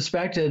long been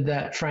suspected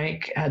that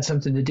Frank had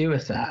something to do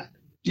with that.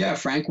 Yeah,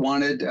 Frank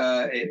wanted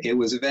it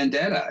was a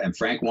vendetta, and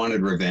Frank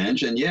wanted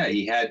revenge. And yeah,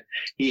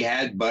 he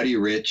had Buddy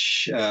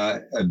Rich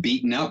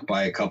beaten up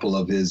by a couple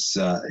of his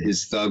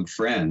thug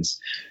friends.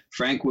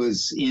 Frank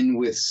was in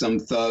with some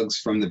thugs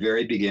from the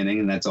very beginning,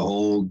 and that's a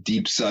whole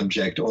deep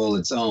subject all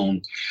its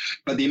own.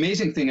 But the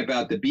amazing thing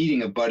about the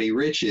beating of Buddy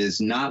Rich is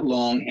not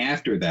long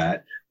after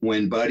that,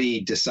 when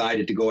Buddy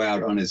decided to go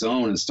out on his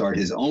own and start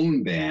his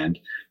own band,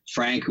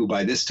 Frank, who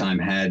by this time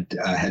had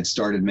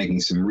started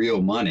making some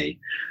real money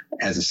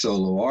as a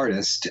solo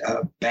artist,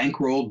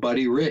 bankrolled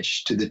Buddy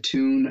Rich to the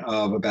tune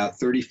of about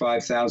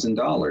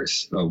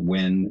 $35,000.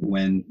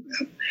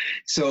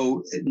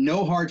 So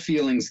no hard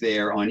feelings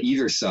there on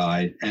either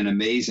side. An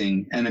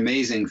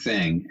amazing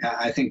thing.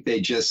 I think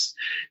they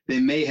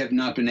may have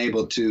not been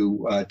able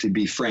to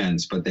be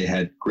friends, but they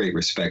had great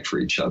respect for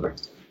each other.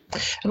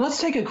 And let's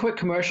take a quick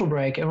commercial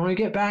break. And when we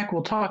get back,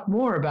 we'll talk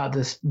more about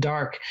this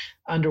dark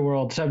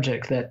underworld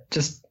subject that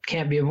just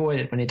can't be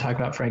avoided when you talk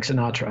about Frank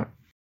Sinatra.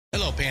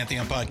 Hello,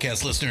 Pantheon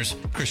Podcast listeners.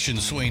 Christian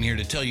Swain here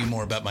to tell you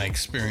more about my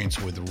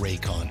experience with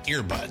Raycon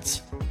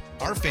earbuds.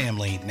 Our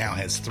family now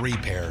has 3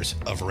 pairs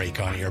of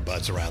Raycon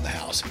earbuds around the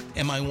house,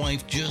 and my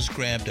wife just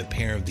grabbed a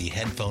pair of the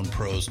Headphone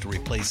Pros to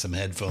replace some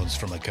headphones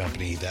from a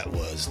company that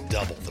was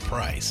double the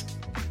price.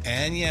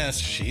 And yes,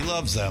 she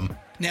loves them.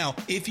 Now,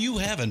 if you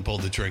haven't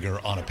pulled the trigger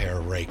on a pair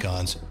of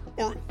Raycons,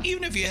 or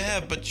even if you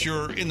have, but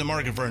you're in the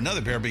market for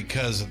another pair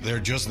because they're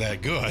just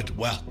that good,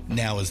 well,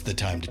 now is the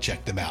time to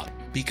check them out,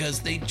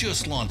 because they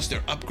just launched their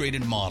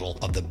upgraded model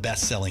of the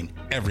best-selling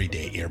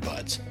everyday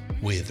earbuds.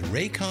 With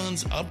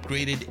Raycon's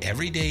upgraded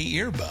everyday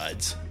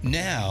earbuds,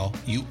 now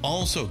you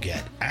also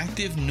get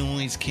active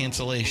noise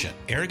cancellation,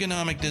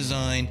 ergonomic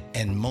design,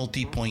 and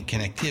multi-point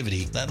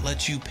connectivity that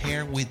lets you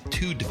pair with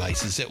 2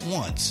 devices at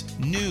once.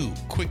 New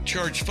quick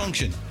charge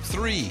function,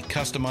 3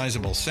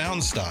 customizable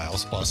sound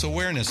styles, plus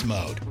awareness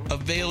mode.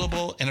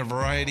 Available in a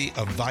variety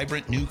of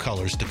vibrant new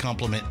colors to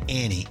complement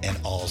any and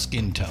all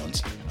skin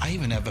tones. I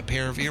even have a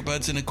pair of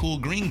earbuds in a cool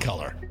green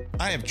color.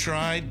 I have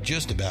tried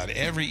just about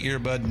every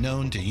earbud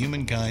known to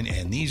humankind,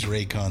 and these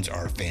Raycons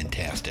are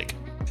fantastic.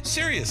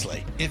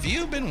 Seriously, if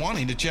you've been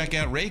wanting to check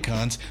out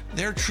Raycons,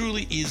 there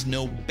truly is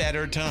no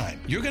better time.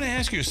 You're going to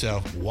ask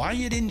yourself why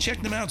you didn't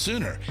check them out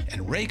sooner,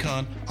 and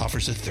Raycon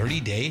offers a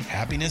 30-day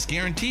happiness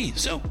guarantee.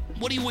 So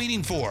what are you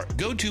waiting for?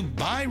 Go to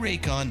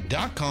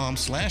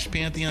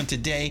buyraycon.com/Pantheon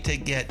today to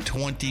get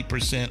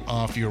 20%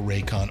 off your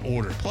Raycon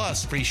order,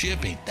 plus free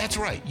shipping. That's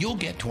right, you'll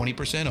get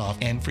 20% off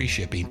and free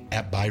shipping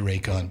at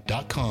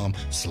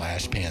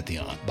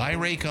buyraycon.com/Pantheon.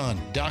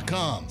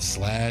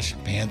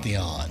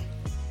 buyraycon.com/Pantheon.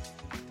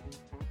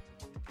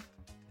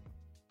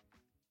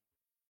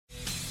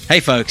 Hey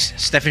folks,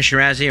 Stefan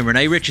Shirazi and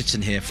Renee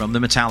Richardson here from the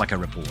Metallica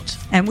Report.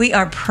 And we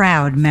are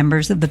proud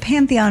members of the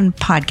Pantheon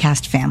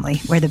podcast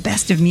family, where the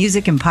best of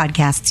music and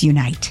podcasts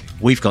unite.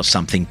 We've got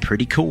something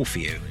pretty cool for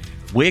you.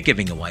 We're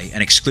giving away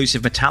an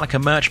exclusive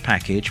Metallica merch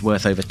package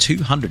worth over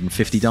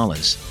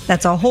 $250.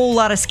 That's a whole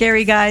lot of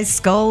Scary Guys,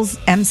 skulls,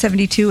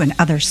 M72, and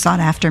other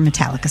sought-after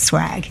Metallica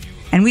swag.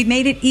 And we've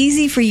made it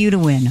easy for you to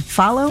win.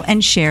 Follow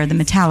and share the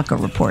Metallica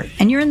Report,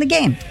 and you're in the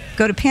game.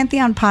 Go to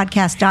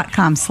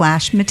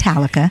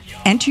pantheonpodcast.com/Metallica,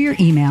 enter your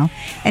email,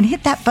 and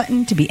hit that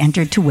button to be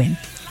entered to win.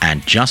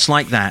 And just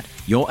like that,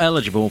 you're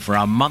eligible for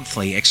our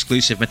monthly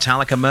exclusive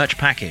Metallica merch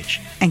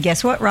package. And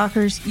guess what,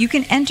 rockers? You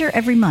can enter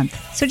every month,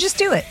 so just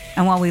do it.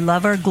 And while we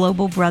love our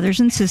global brothers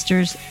and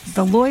sisters,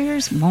 the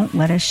lawyers won't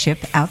let us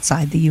ship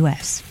outside the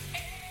U.S.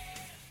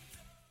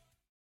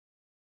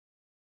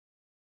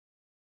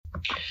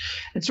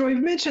 And so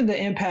we've mentioned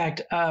the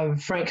impact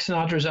of Frank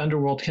Sinatra's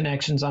underworld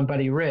connections on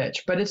Buddy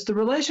Rich, but it's the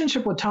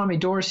relationship with Tommy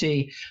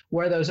Dorsey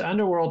where those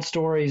underworld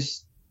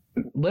stories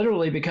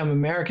literally become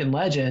American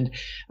legend,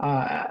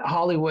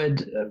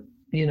 Hollywood,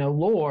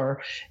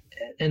 lore,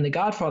 in the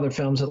Godfather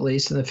films, at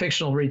least, in the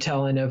fictional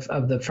retelling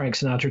of the Frank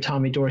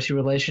Sinatra-Tommy Dorsey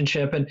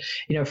relationship. And,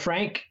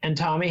 Frank and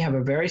Tommy have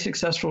a very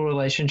successful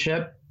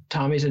relationship.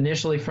 Tommy's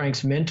initially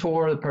Frank's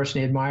mentor, the person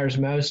he admires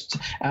most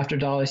after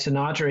Dolly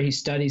Sinatra. He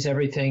studies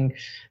everything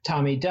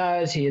Tommy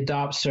does. He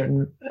adopts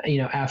certain,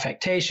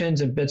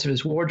 affectations and bits of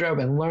his wardrobe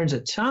and learns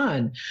a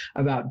ton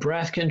about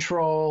breath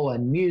control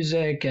and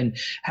music and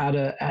how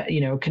to,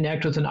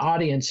 connect with an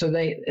audience. So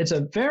it's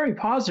a very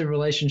positive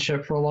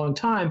relationship for a long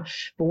time.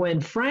 But when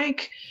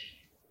Frank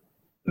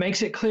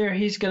makes it clear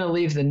he's going to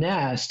leave the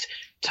nest,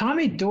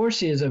 Tommy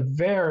Dorsey is a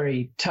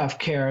very tough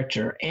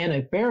character and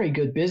a very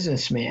good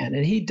businessman,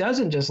 and he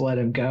doesn't just let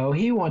him go.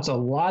 He wants a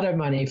lot of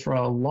money for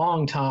a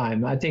long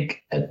time. I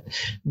think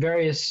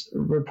various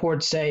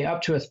reports say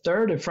up to a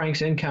third of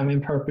Frank's income in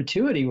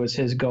perpetuity was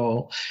his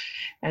goal.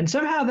 And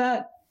somehow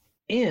that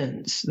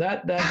ends.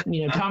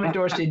 Tommy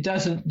Dorsey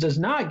does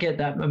not get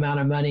that amount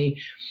of money.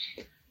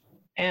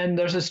 And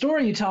there's a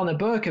story you tell in the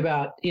book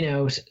about,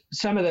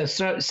 some of the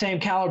same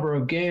caliber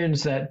of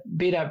goons that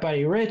beat up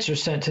Buddy Rich are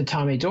sent to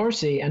Tommy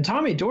Dorsey. And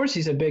Tommy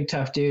Dorsey's a big,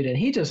 tough dude, and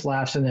he just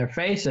laughs in their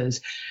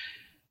faces.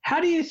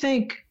 How do you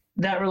think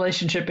that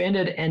relationship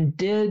ended? And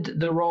did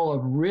the role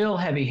of real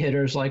heavy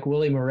hitters like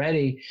Willie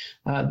Moretti,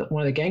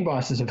 one of the gang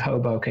bosses of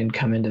Hoboken,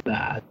 come into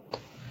that?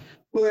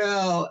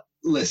 Well,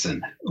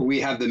 listen, we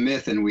have the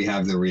myth and we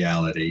have the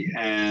reality,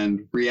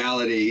 and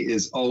reality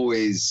is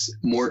always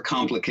more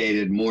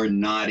complicated, more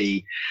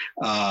knotty,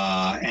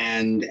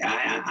 and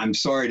I'm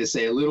sorry to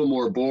say a little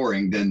more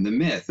boring than the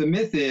myth. The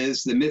myth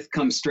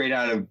comes straight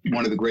out of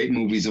one of the great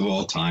movies of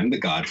all time, The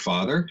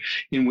Godfather,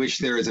 in which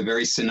there is a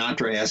very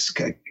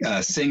Sinatra-esque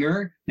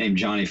singer named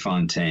Johnny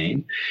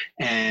Fontaine,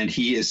 and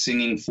he is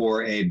singing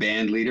for a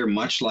band leader,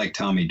 much like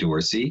Tommy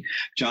Dorsey.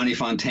 Johnny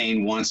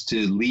Fontaine wants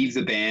to leave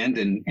the band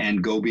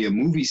and go be a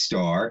movie star.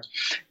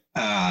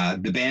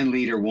 The band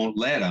leader won't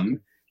let him.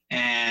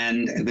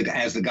 And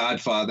as the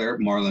Godfather,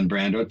 Marlon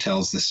Brando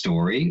tells the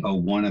story.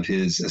 One of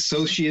his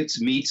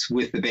associates meets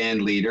with the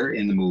band leader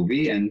in the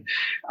movie and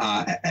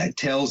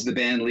tells the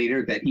band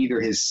leader that either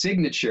his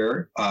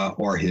signature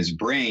or his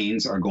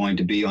brains are going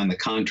to be on the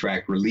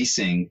contract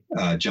releasing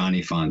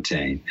Johnny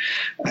Fontaine.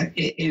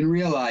 In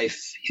real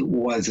life, it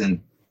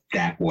wasn't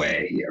that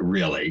way,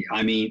 really.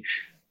 I mean,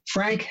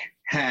 Frank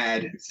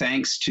had,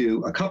 thanks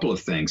to a couple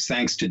of things,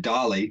 thanks to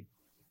Dolly,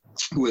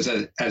 who was,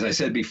 as I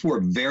said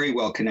before, very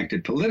well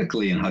connected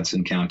politically in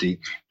Hudson County.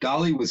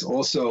 Dolly was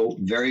also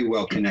very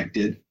well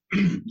connected,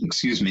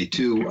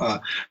 to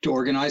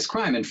organized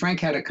crime. And Frank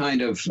had a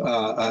kind of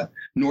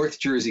North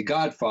Jersey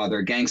godfather,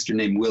 a gangster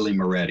named Willie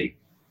Moretti.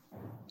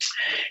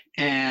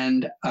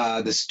 And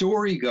the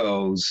story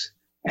goes,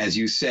 as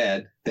you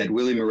said, that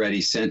Willie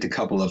Moretti sent a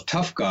couple of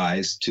tough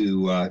guys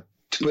to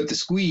put the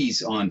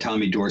squeeze on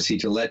Tommy Dorsey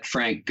to let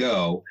Frank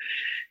go.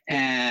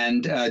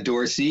 And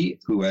Dorsey,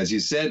 who, as you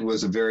said,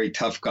 was a very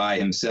tough guy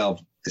himself,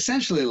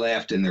 essentially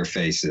laughed in their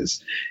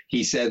faces.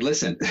 He said,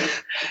 listen,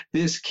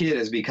 this kid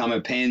has become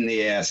a pain in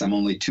the ass. I'm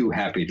only too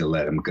happy to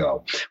let him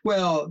go.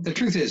 Well, the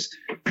truth is,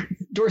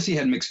 Dorsey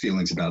had mixed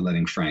feelings about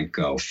letting Frank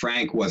go.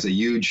 Frank was a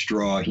huge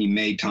draw. He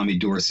made Tommy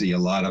Dorsey a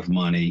lot of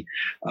money.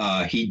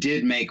 Dorsey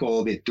did make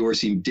all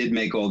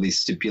these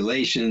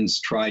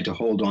stipulations, tried to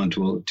hold on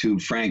to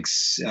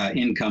Frank's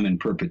income in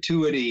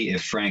perpetuity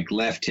if Frank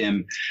left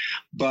him.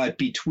 But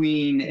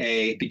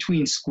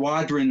between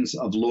squadrons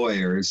of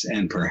lawyers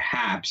and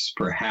perhaps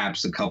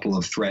a couple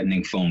of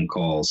threatening phone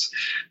calls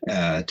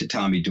to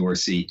Tommy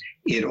Dorsey,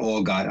 it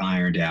all got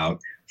ironed out.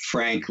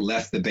 Frank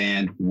left the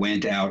band,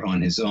 went out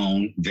on his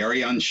own,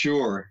 very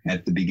unsure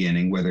at the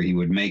beginning whether he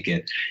would make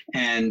it.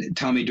 And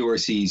Tommy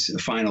Dorsey's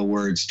final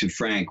words to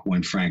Frank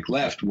when Frank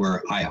left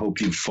were, "I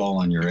hope you fall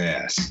on your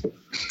ass."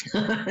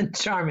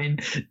 Charming,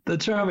 the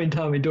charming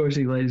Tommy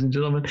Dorsey, ladies and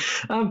gentlemen.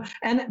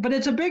 But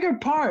it's a bigger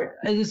part.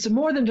 It's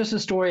more than just a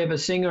story of a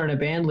singer and a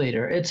band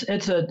leader. It's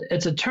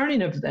a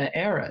turning of the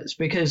eras,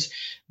 because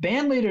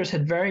band leaders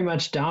had very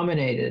much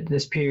dominated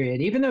this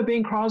period. Even though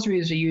Bing Crosby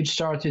was a huge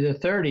star through the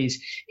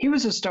 30s, he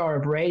was a star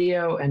of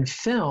radio and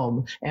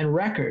film and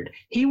record.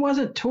 He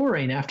wasn't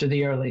touring after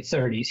the early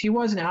 30s. He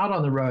wasn't out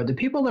on the road. The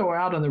people that were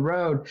out on the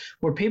road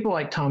were people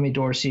like Tommy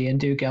Dorsey and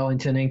Duke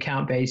Ellington and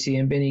Count Basie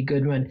and Benny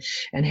Goodman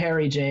and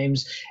Harry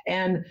James.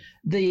 And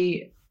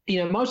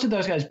most of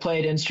those guys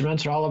played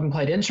instruments, or all of them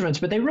played instruments,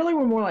 but they really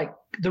were more like,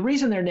 the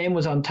reason their name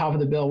was on top of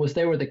the bill was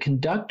they were the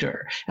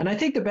conductor. And I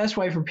think the best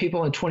way for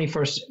people in the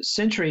 21st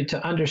century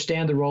to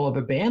understand the role of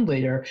a band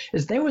leader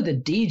is they were the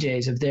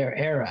DJs of their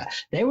era.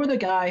 They were the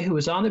guy who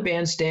was on the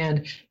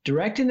bandstand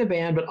directing the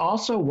band, but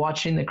also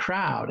watching the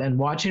crowd and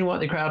watching what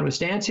the crowd was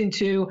dancing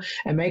to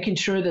and making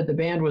sure that the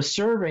band was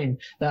serving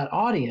that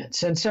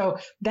audience. And so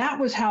that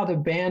was how the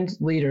band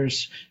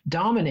leaders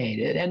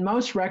dominated. And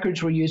most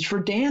records were used for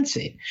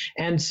dancing,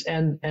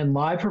 and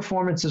live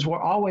performances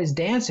were always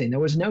dancing. There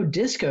was no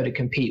disco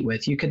to compete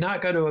with. You could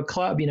not go to a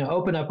club,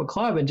 open up a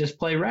club and just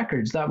play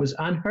records. That was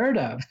unheard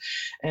of,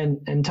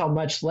 and until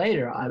much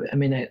later.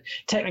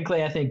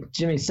 Technically, I think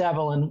Jimmy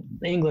Savile in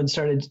England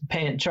started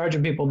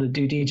charging people to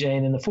do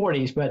DJing in the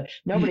 40s, but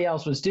nobody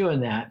else was doing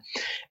that.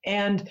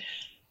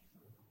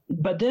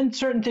 But then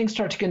certain things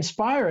start to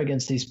conspire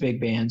against these big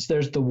bands.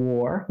 There's the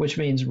war, which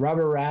means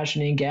rubber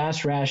rationing,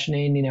 gas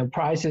rationing,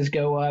 prices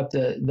go up,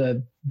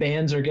 the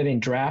bands are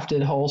getting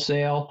drafted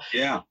wholesale.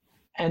 Yeah.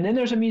 And then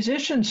there's a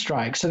musician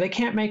strike, so they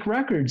can't make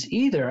records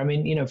either.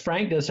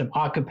 Frank does some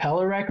a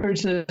cappella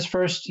records in his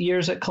first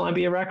years at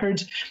Columbia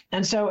Records.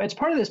 And so it's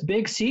part of this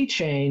big sea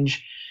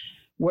change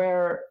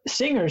where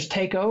singers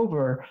take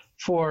over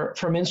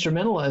from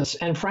instrumentalists,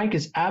 and Frank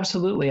is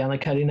absolutely on the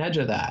cutting edge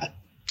of that.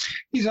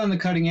 He's on the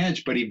cutting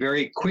edge, but he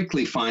very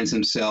quickly finds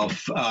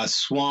himself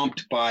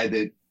swamped by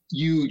the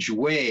huge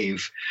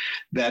wave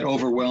that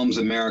overwhelms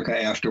America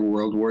after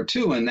World War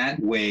II. And that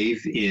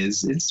wave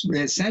it's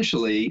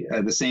essentially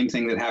the same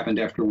thing that happened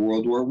after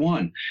World War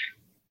I.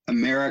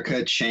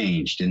 America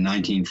changed in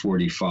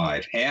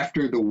 1945.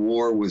 After the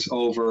war was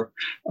over,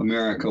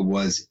 America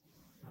was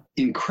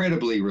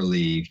incredibly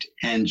relieved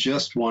and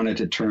just wanted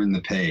to turn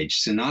the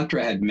page.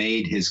 Sinatra had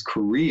made his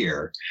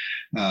career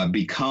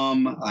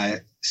become a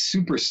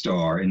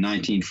superstar in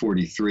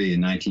 1943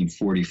 and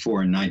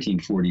 1944 and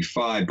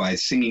 1945 by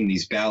singing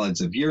these ballads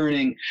of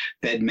yearning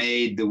that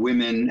made the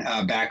women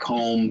back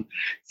home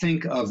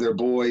think of their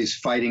boys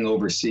fighting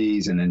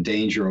overseas and in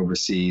danger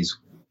overseas.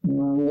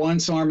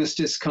 Once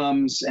armistice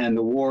comes and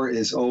the war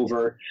is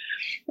over,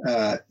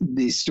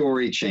 the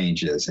story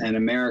changes, and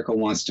America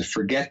wants to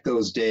forget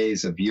those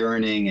days of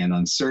yearning and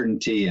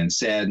uncertainty and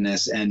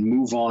sadness and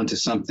move on to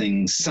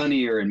something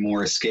sunnier and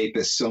more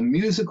escapist. So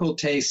musical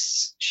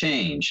tastes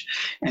change,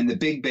 and the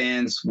big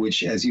bands,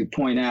 which, as you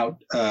point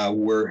out,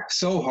 were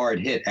so hard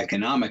hit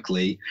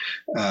economically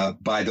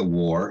by the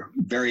war,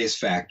 various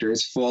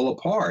factors fall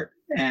apart.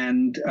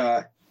 And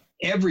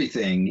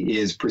everything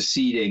is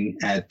proceeding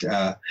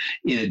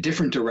in a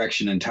different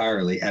direction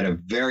entirely at a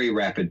very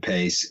rapid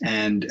pace,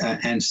 and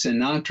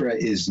Sinatra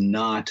is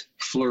not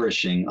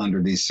flourishing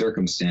under these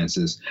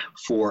circumstances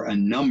for a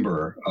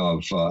number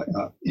of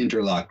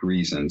interlocked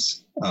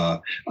reasons,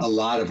 a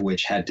lot of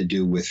which had to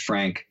do with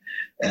Frank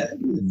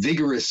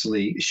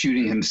vigorously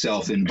shooting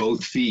himself in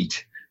both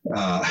feet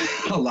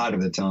a lot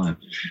of the time.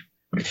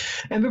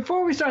 And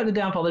before we start the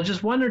downfall, there's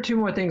just one or two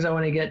more things I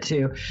want to get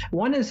to.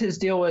 One is his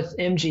deal with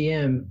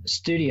MGM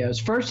Studios.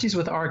 First, he's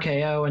with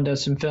RKO and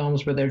does some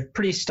films, but they're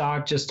pretty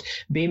stock, just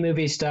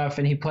B-movie stuff,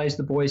 and he plays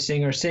the boy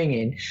singer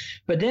singing.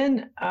 But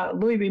then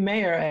Louis B.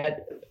 Mayer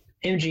at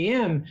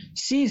MGM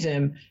sees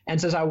him and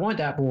says, "I want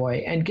that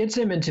boy," and gets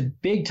him into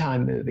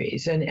big-time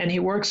movies. And he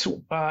works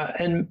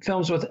in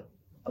films with,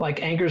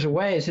 like, Anchors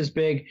Away is his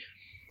big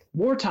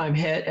wartime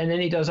hit, and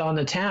then he does On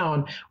the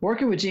Town,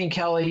 working with Gene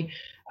Kelly,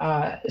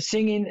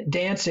 singing,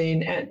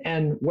 dancing,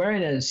 and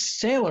wearing a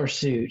sailor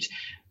suit.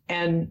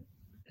 And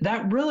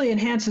that really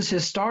enhances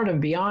his stardom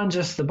beyond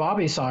just the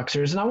Bobby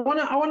Soxers. And I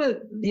want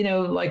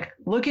to, like,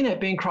 looking at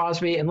Bing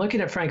Crosby and looking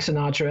at Frank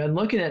Sinatra and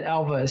looking at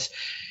Elvis,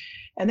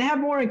 And they have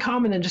more in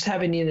common than just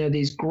having,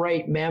 these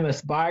great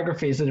mammoth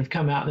biographies that have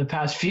come out in the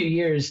past few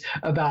years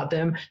about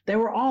them. They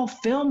were all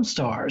film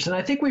stars. And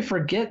I think we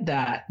forget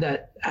that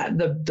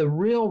the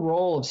real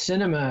role of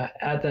cinema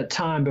at that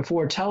time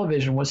before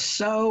television was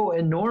so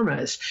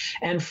enormous.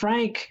 And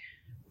Frank,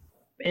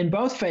 in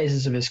both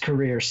phases of his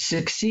career,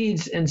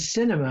 succeeds in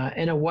cinema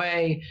in a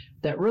way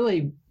that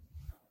really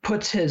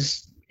puts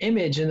his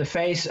image in the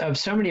face of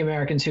so many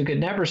Americans who could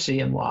never see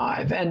him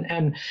live.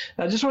 And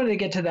I just wanted to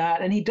get to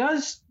that. And he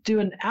does do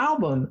an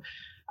album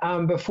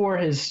before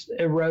his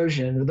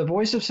erosion, The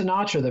Voice of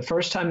Sinatra, the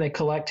first time they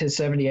collect his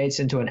 78s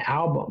into an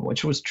album,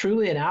 which was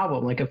truly an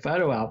album, like a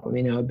photo album,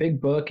 a big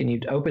book, and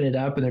you'd open it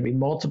up and there'd be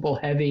multiple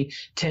heavy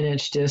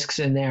 10-inch discs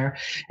in there.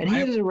 And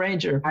he was a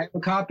arranger. I have a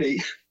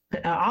copy.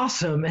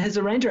 Awesome. His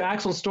arranger,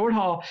 Axel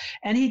Storthall,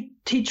 and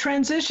he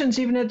transitions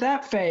even at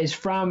that phase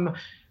from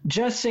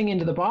just singing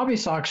to the Bobby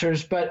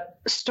Soxers, but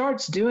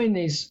starts doing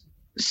these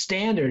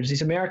standards,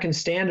 these American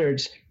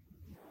standards,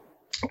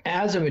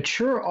 as a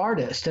mature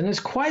artist, and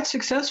is quite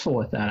successful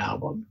with that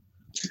album.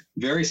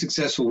 Very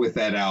successful with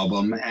that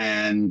album.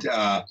 And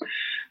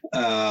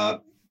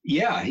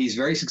he's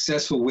very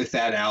successful with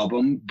that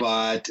album,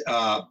 but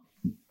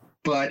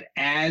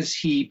as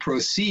he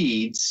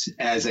proceeds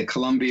as a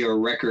Columbia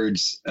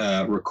Records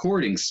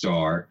recording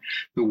star,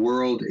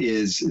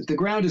 the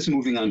ground is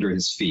moving under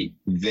his feet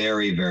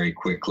very, very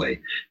quickly.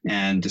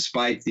 And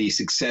despite the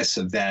success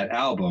of that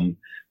album,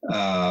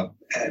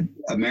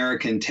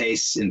 American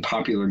tastes in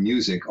popular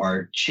music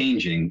are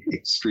changing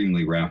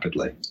extremely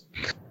rapidly.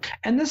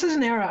 And this is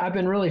an era I've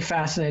been really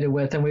fascinated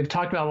with, and we've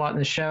talked about a lot in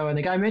the show. And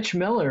the guy Mitch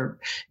Miller,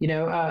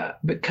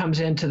 comes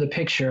into the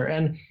picture.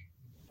 And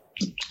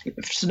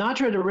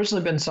Sinatra had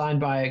originally been signed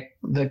by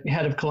the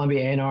head of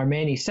Columbia A&R,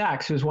 Manny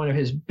Sachs, who was one of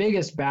his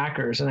biggest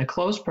backers and a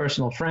close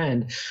personal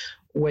friend,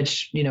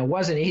 which,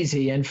 wasn't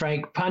easy. And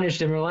Frank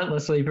punished him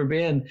relentlessly for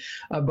being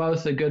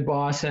both a good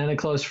boss and a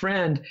close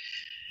friend.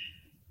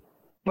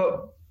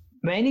 But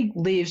Manny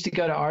leaves to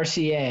go to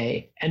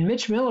RCA, and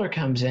Mitch Miller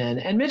comes in.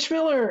 And Mitch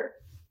Miller,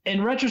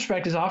 in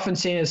retrospect, is often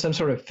seen as some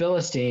sort of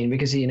Philistine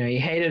because, he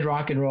hated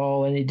rock and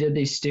roll, and he did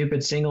these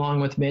stupid Sing Along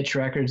with Mitch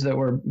records that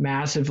were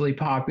massively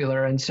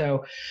popular. And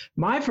so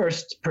my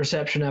first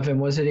perception of him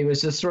was that he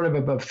was just sort of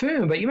a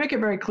buffoon. But you make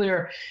it very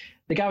clear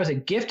the guy was a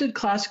gifted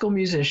classical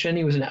musician.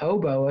 He was an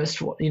oboist,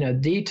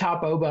 the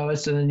top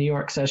oboist in the New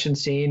York session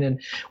scene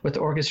and with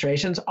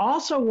orchestrations.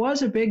 Also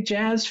was a big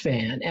jazz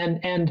fan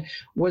and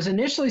was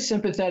initially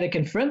sympathetic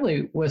and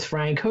friendly with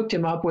Frank, hooked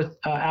him up with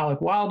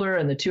Alec Wilder,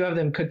 and the two of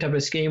them cooked up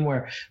a scheme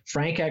where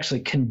Frank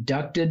actually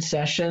conducted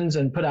sessions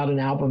and put out an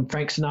album.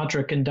 Frank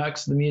Sinatra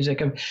conducts the music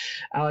of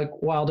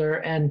Alec Wilder.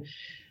 And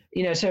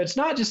so it's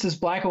not just this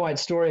black and white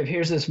story of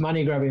here's this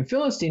money-grubbing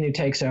Philistine who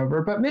takes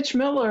over, but Mitch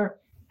Miller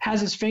has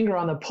his finger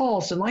on the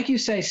pulse. And like you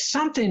say,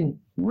 something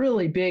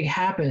really big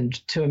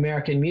happened to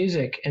American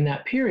music in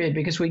that period,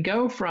 because we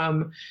go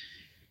from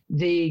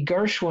the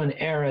Gershwin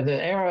era,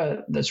 the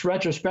era that's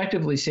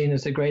retrospectively seen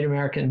as the Great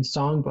American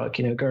Songbook,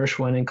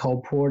 Gershwin and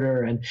Cole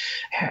Porter and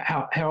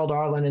Harold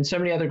Arlen and so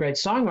many other great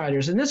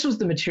songwriters. And this was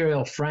the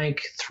material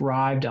Frank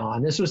thrived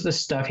on. This was the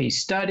stuff he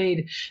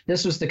studied.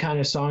 This was the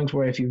kind of songs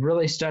where if you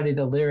really studied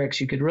the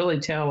lyrics, you could really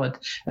tell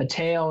a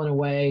tale in a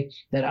way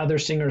that other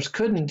singers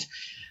couldn't.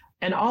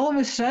 And all of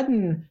a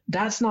sudden,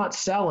 that's not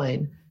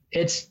selling.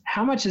 It's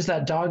how much is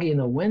that doggy in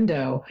the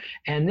window?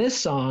 And this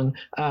song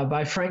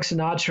by Frank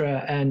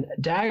Sinatra and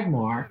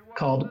Dagmar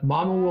called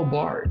Mama Will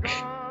Bark.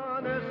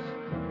 Honest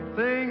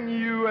thing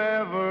you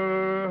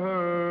ever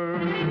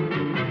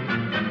heard.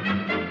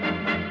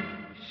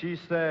 She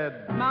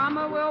said,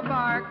 Mama will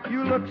bark.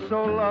 You look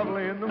so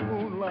lovely in the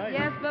moonlight.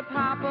 Yes, but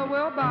Papa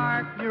will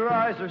bark. Your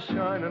eyes are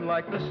shining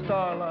like the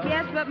starlight.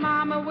 Yes, but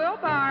Mama will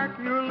bark.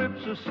 Your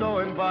lips are so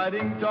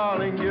inviting,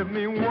 darling. Give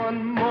me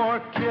one more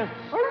kiss.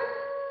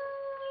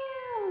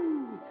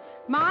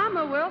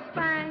 Mama will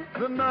spank.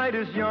 The night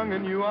is young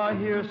and you are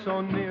here so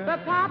near.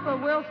 But Papa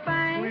will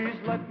spank.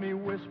 Please let me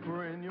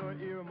whisper in your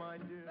ear, my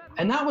dear.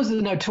 And that was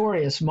the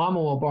notorious Mama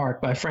Will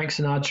Bark by Frank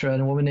Sinatra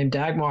and a woman named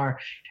Dagmar.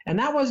 And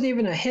that wasn't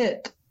even a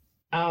hit.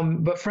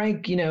 But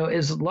Frank,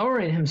 is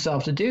lowering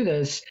himself to do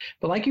this.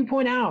 But like you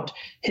point out,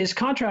 his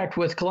contract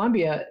with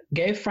Columbia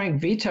gave Frank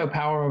veto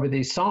power over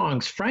these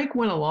songs. Frank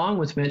went along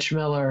with Mitch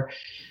Miller.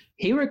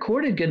 He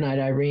recorded Goodnight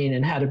Irene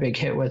and had a big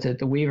hit with it,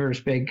 the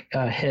Weavers' big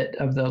hit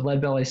of the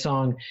Leadbelly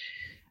song.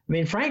 I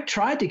mean, Frank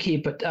tried to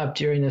keep it up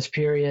during this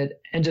period,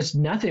 and just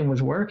nothing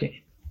was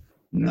working.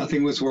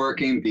 Nothing was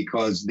working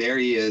because there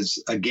he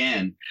is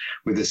again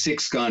with a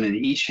 6-gun in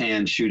each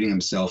hand shooting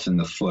himself in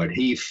the foot.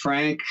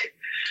 Frank,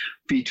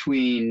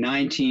 between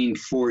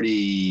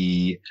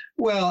 1940,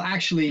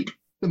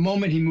 the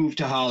moment he moved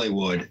to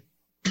Hollywood,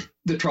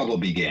 the trouble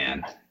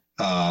began.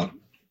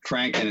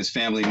 Frank and his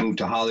family moved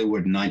to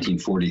Hollywood in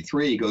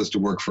 1943. He goes to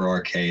work for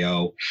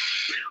RKO.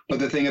 But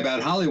the thing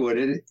about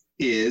Hollywood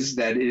is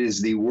that it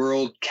is the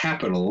world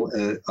capital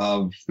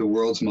of the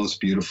world's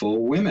most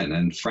beautiful women.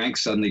 And Frank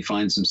suddenly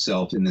finds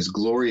himself in this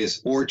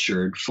glorious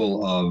orchard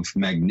full of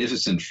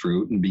magnificent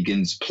fruit and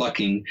begins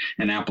plucking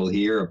an apple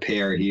here, a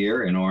pear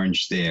here, an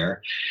orange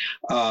there,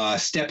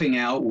 stepping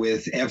out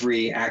with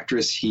every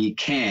actress he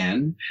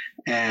can.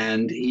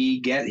 And he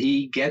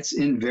gets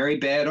in very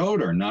bad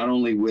odor, not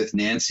only with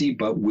Nancy,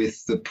 but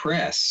with the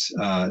press.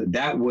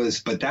 That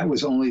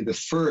was only the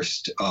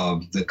first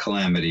of the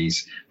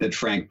calamities that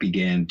Frank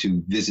began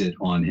to visit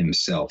on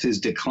himself. His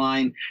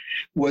decline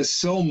was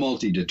so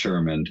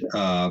multi-determined,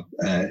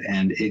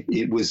 and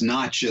it was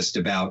not just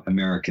about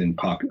American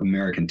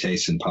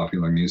taste in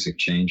popular music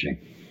changing.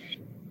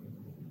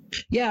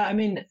 Yeah, I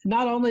mean,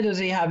 not only does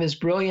he have his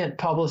brilliant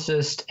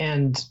publicist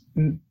and,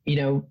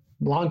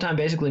 longtime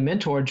basically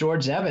mentor,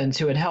 George Evans,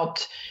 who had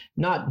helped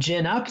not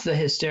gin up the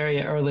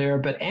hysteria earlier,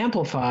 but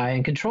amplify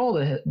and control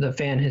the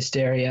fan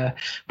hysteria.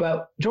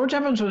 But George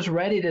Evans was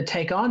ready to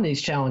take on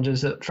these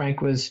challenges that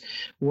Frank was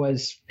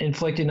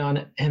inflicting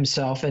on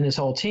himself and his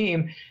whole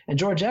team. And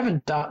George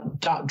Evans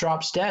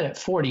drops dead at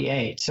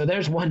 48. So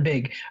there's one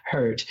big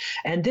hurt.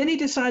 And then he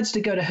decides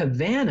to go to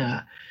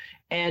Havana,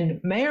 and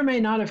may or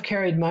may not have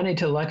carried money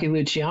to Lucky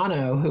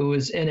Luciano, who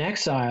was in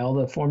exile,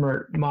 the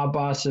former mob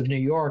boss of New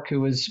York, who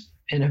was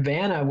in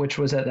Havana, which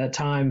was at that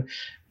time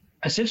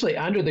essentially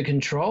under the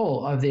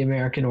control of the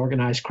American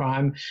organized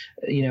crime.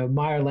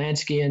 Meyer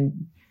Lansky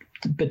and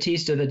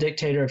Batista, the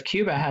dictator of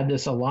Cuba, had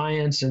this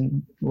alliance,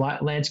 and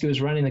Lansky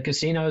was running the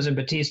casinos and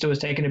Batista was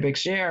taking a big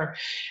share.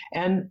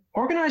 And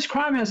organized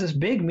crime has this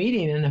big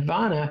meeting in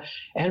Havana,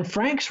 and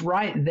Frank's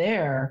right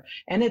there,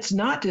 and it's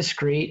not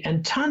discreet,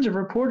 and tons of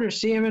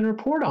reporters see him and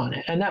report on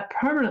it. And that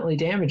permanently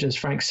damages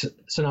Frank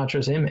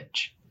Sinatra's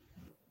image.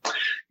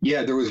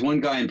 Yeah, there was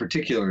one guy in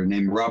particular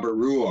named Robert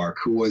Ruark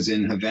who was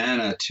in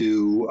Havana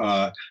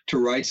to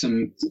write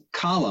some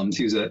columns.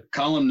 He was a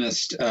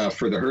columnist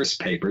for the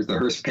Hearst papers. The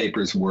Hearst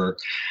papers were,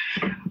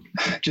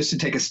 just to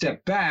take a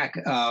step back,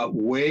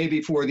 way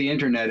before the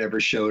internet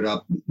ever showed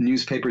up,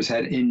 newspapers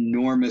had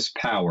enormous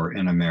power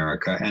in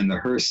America, and the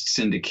Hearst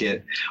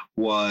syndicate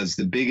was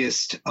the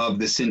biggest of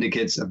the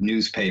syndicates of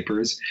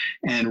newspapers,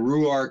 and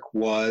Ruark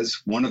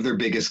was one of their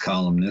biggest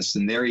columnists,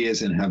 and there he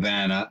is in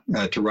Havana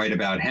to write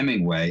about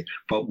Hemingway.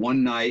 But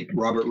one night,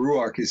 Robert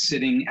Ruark is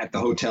sitting at the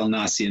Hotel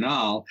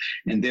Nacional,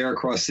 and there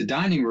across the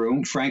dining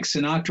room, Frank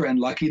Sinatra and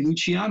Lucky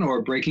Luciano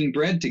are breaking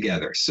bread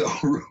together. So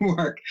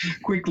Ruark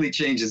quickly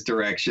changes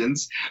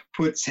directions,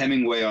 puts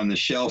Hemingway on the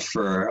shelf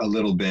for a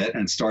little bit,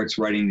 and starts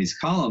writing these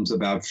columns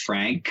about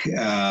Frank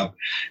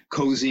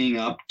cozying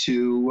up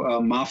to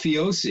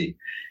mafiosi.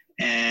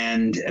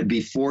 And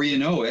before you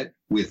know it,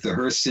 with the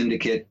Hearst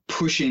syndicate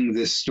pushing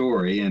this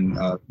story in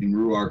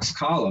Ruark's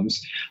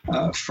columns,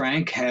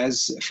 Frank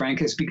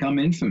has become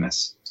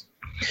infamous.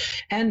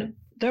 And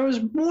there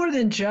was more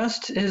than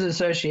just his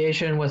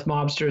association with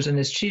mobsters and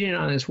his cheating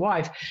on his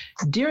wife.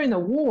 During the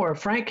war,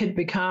 Frank had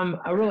become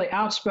a really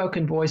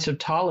outspoken voice of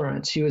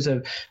tolerance. He was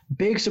a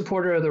big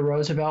supporter of the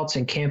Roosevelts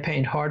and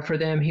campaigned hard for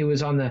them. He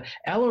was on the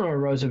Eleanor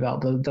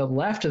Roosevelt, the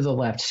left of the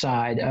left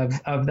side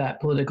of that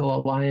political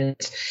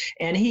alliance.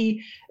 And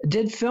he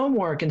did film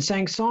work and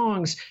sang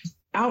songs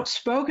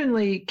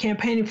outspokenly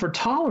campaigning for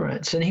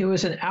tolerance. And he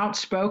was an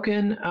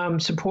outspoken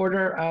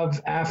supporter of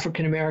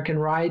African-American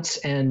rights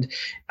and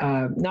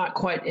not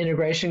quite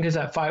integration, because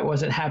that fight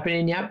wasn't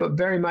happening yet, but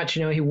very much,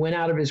 he went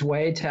out of his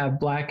way to have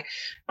black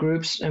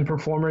groups and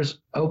performers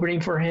opening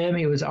for him.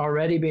 He was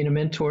already being a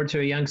mentor to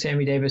a young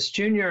Sammy Davis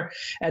Jr.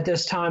 at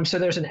this time. So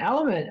there's an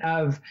element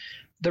of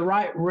the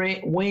right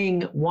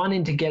wing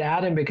wanting to get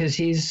at him because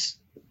he's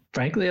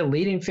frankly a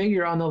leading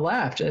figure on the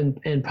left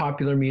in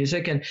popular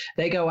music, and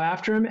they go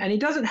after him. And he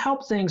doesn't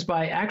help things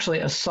by actually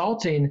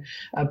assaulting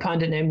a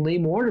pundit named Lee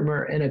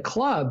Mortimer in a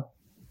club.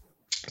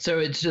 So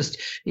it's just,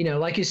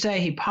 like you say,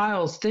 he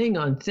piles thing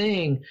on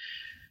thing,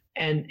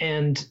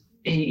 and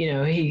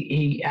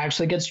he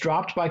actually gets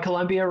dropped by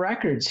Columbia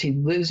Records. He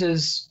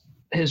loses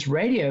his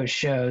radio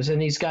shows,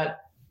 and he's got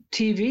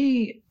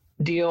TV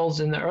deals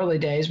in the early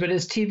days, but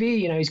his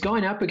TV, he's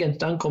going up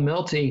against Uncle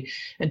Milty,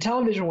 and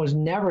television was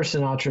never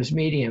Sinatra's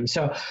medium.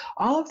 So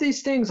all of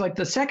these things, like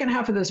the second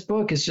half of this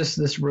book, is just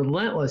this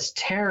relentless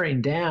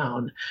tearing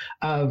down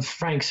of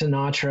Frank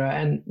Sinatra.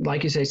 And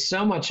like you say,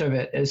 so much of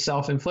it is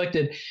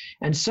self-inflicted,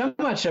 and so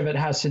much of it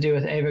has to do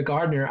with Ava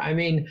Gardner. I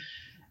mean,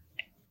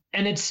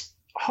 and it's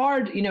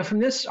hard,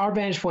 from our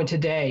vantage point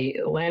today,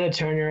 Lana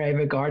Turner,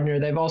 Ava Gardner,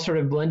 they've all sort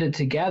of blended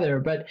together,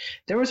 but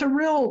there was a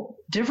real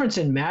difference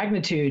in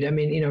magnitude. I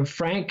mean,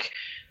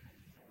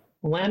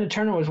 Lana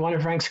Turner was one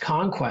of Frank's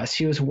conquests.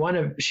 She was one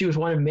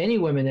of many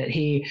women that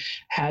he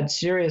had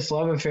serious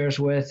love affairs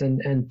with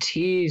and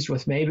teased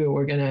with, maybe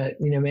we're going to,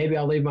 maybe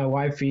I'll leave my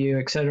wife for you,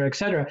 et cetera, et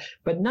cetera.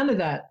 But none of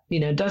that,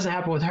 doesn't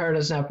happen with her,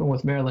 doesn't happen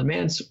with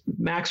Marilyn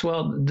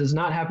Maxwell, does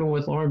not happen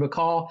with Lauren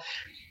Bacall.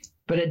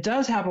 But it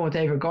does happen with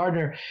Ava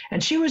Gardner,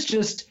 and she was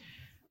just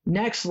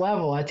next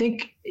level. I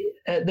think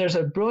there's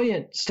a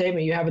brilliant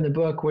statement you have in the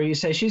book where you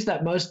say she's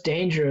that most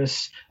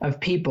dangerous of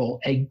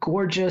people, a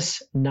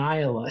gorgeous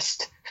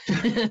nihilist.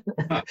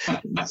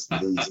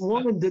 This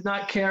woman did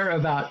not care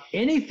about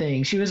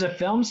anything. She was a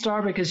film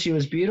star because she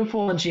was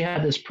beautiful and she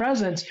had this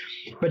presence,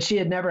 but she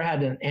had never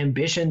had an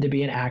ambition to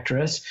be an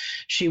actress.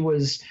 She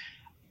was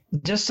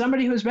just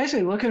somebody who was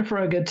basically looking for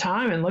a good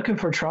time and looking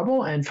for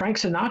trouble. And Frank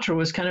Sinatra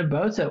was kind of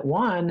both at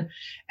one.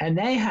 And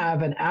they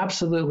have an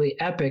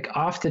absolutely epic,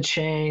 off the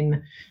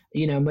chain,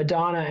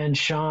 Madonna and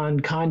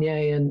Sean,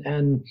 Kanye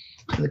and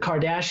the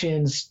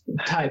Kardashians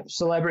type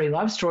celebrity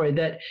love story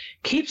that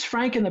keeps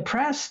Frank in the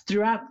press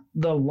throughout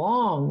the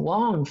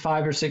long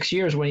 5 or 6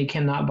 years when he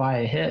cannot buy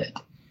a hit.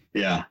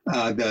 Yeah,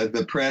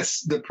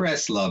 the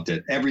press loved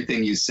it.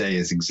 Everything you say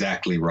is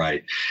exactly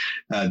right.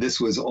 This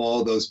was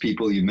all those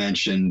people you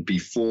mentioned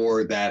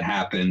before that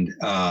happened.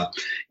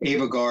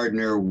 Ava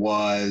Gardner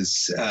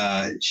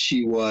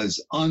she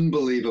was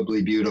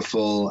unbelievably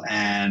beautiful,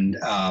 and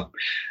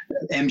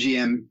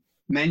MGM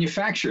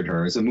manufactured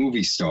her as a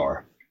movie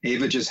star.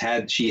 Ava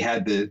had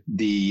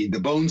the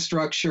bone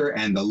structure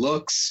and the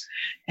looks,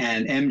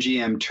 and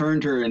MGM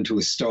turned her into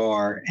a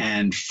star.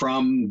 And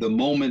from the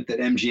moment that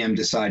MGM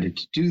decided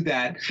to do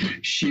that,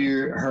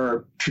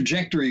 her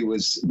trajectory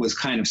was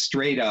kind of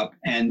straight up.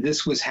 And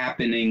this was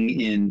happening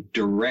in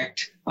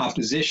direct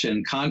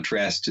opposition,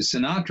 contrast to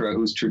Sinatra,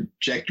 whose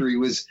trajectory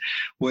was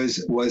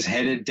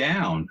headed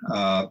down.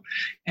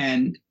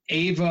 And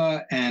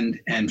Ava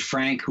and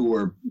Frank, who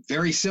were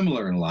very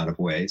similar in a lot of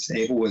ways.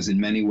 Ava was in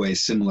many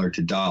ways similar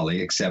to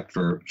Dolly, except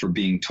for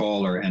being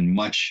taller and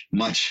much,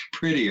 much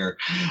prettier.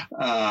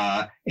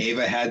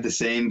 Ava had the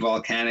same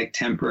volcanic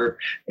temper.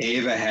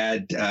 Ava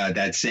had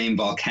that same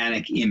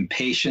volcanic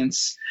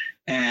impatience.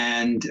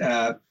 And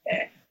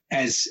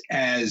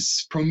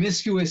as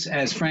promiscuous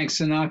as Frank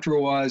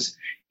Sinatra was,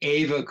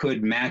 Ava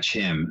could match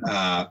him.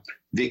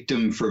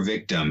 Victim for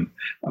victim,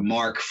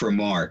 mark for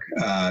mark.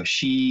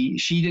 She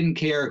didn't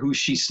care who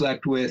she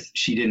slept with.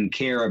 She didn't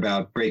care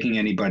about breaking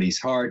anybody's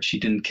heart. She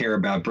didn't care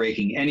about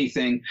breaking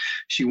anything.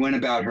 She went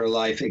about her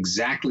life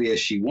exactly as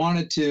she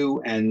wanted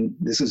to, and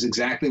this is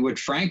exactly what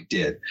Frank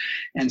did.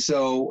 And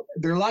so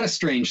there are a lot of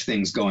strange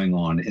things going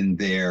on in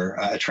their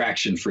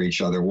attraction for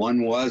each other.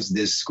 One was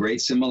this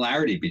great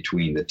similarity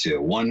between the two.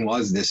 One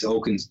was this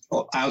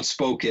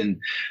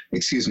unspoken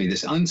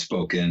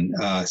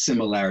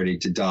similarity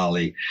to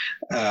Dolly.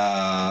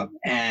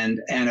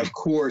 And of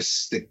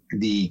course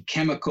the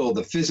chemical,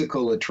 the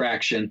physical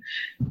attraction.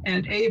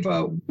 And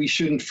Ava, we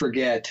shouldn't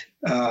forget,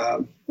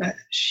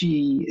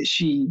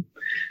 she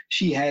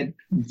had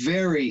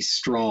very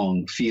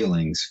strong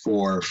feelings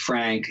for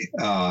Frank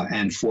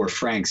and for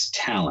Frank's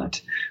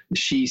talent.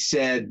 She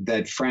said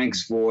that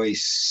Frank's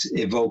voice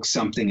evoked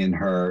something in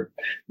her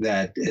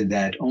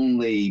that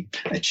only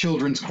a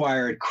children's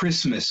choir at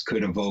Christmas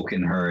could evoke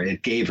in her.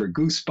 It gave her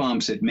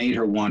goosebumps. It made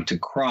her want to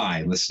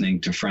cry listening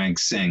to Frank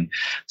sing.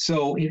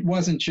 So it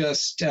wasn't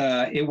just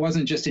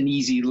an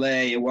easy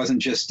lay. It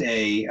wasn't just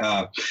a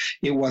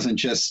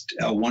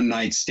one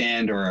night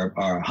stand or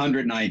a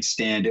 100-night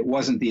stand. It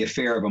wasn't the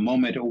affair of a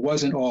moment. It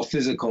wasn't all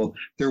physical.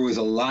 There was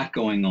a lot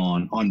going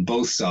on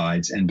both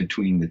sides and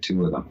between the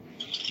two of them.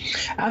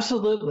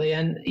 Absolutely.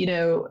 And,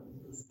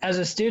 as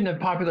a student of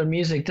popular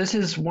music, this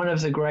is one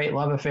of the great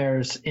love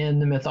affairs in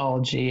the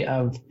mythology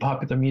of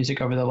popular music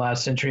over the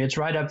last century. It's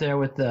right up there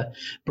with the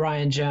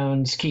Brian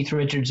Jones, Keith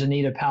Richards,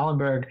 Anita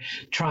Pallenberg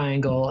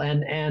triangle.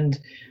 And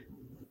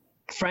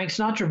Frank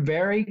Sinatra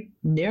very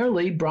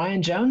nearly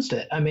Brian Jones'd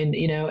it. I mean,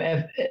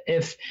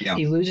 if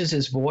he loses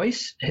his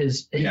voice,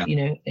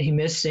 he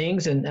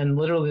missings, and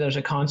literally there's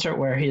a concert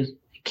where he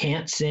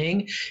can't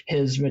sing.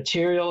 His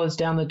material is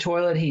down the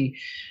toilet. He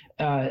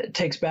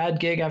takes bad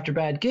gig after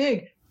bad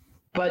gig,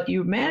 but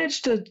you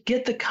manage to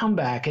get the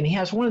comeback, and he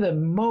has one of the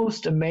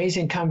most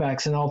amazing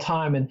comebacks in all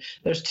time. And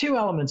there's two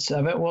elements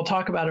of it. We'll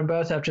talk about them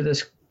both after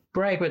this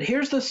break, but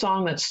here's the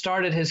song that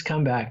started his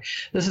comeback.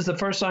 This is the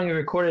first song he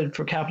recorded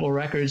for Capitol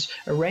Records,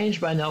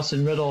 arranged by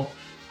Nelson Riddle.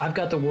 I've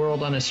Got the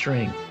World on a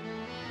String.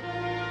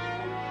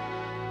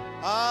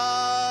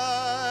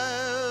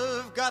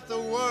 I've got the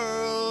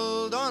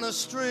world on a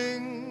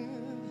string,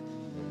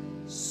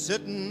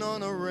 sitting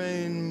on a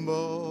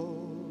rainbow,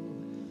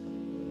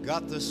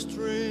 got the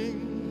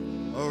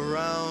string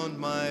around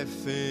my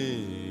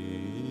finger.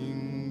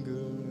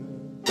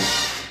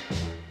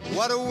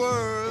 What a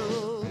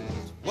world,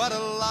 what a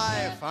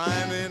life,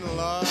 I'm in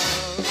love.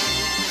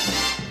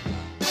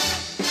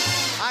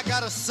 I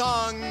got a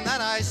song that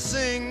I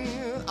sing,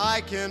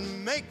 I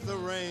can make the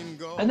rain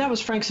go. And that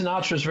was Frank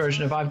Sinatra's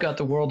version of I've Got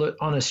the World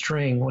on a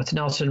String, with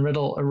Nelson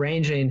Riddle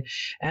arranging.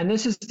 And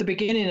this is the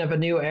beginning of a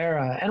new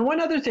era. And one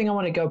other thing I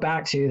want to go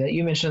back to that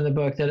you mentioned in the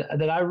book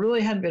that I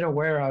really hadn't been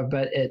aware of,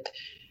 but it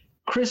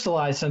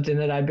crystallized something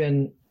that I've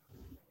been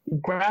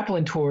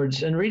grappling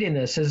towards in reading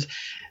this, is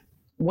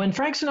when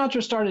Frank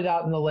Sinatra started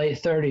out in the late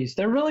 30s,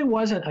 there really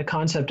wasn't a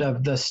concept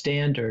of the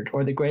standard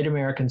or the Great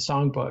American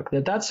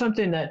Songbook. That's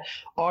something that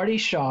Artie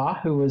Shaw,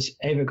 who was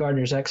Ava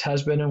Gardner's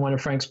ex-husband and one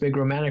of Frank's big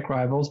romantic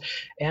rivals,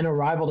 and a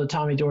rival to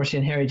Tommy Dorsey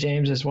and Harry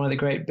James as one of the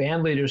great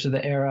band leaders of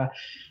the era.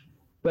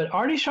 But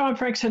Artie Shaw and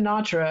Frank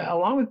Sinatra,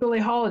 along with Billie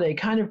Holiday,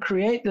 kind of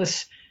create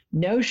this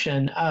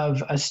notion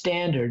of a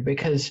standard,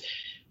 because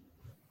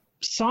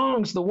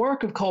songs, the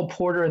work of Cole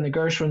Porter and the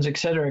Gershwins, et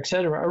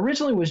cetera,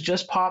 originally was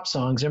just pop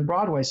songs and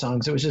Broadway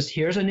songs. It was just,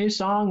 here's a new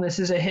song, this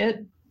is a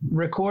hit,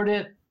 record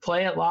it,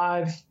 play it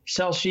live,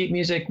 sell sheet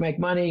music, make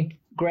money,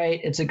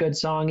 great, it's a good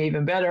song,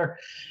 even better.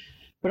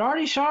 But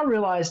Artie Shaw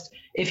realized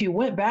if you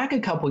went back a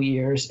couple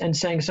years and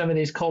sang some of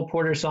these Cole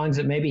Porter songs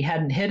that maybe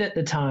hadn't hit at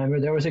the time,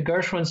 or there was a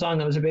Gershwin song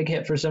that was a big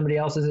hit for somebody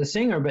else as a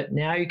singer, but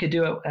now you could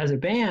do it as a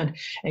band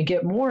and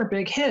get more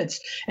big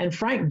hits. And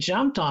Frank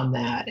jumped on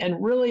that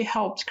and really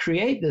helped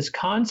create this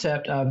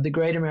concept of the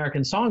Great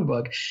American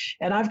Songbook.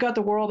 And I've Got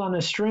the World on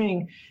a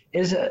String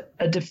is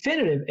a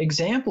definitive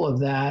example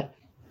of that.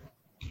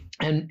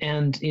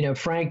 And you know,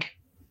 Frank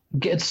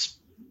gets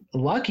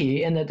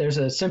lucky in that there's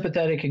a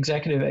sympathetic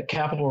executive at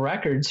Capitol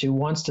Records who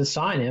wants to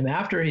sign him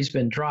after he's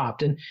been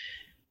dropped. And,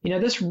 you know,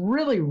 this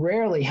really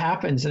rarely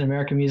happens in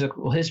American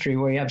musical history,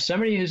 where you have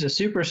somebody who's a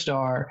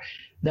superstar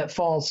that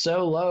falls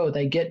so low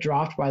they get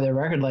dropped by their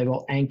record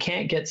label and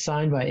can't get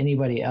signed by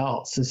anybody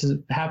else. This has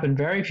happened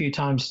very few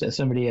times to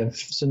somebody of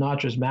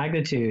Sinatra's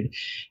magnitude.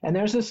 And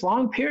there's this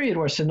long period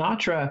where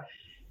Sinatra,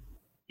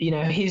 you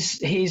know,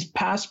 he's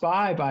passed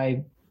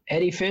by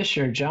Eddie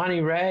Fisher,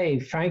 Johnny Ray,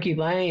 Frankie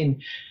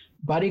Lane,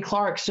 Buddy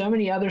Clark, so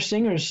many other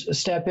singers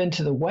step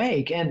into the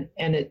wake, and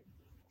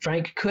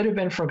Frank could have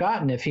been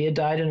forgotten if he had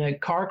died in a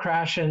car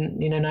crash in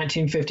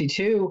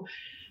 1952.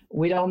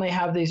 We'd only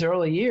have these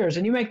early years.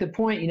 And you make the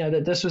point,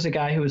 that this was a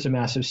guy who was a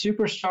massive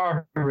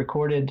superstar, who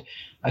recorded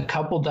a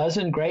couple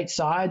dozen great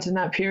sides in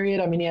that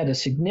period. I mean, he had a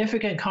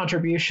significant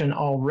contribution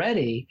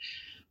already.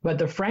 But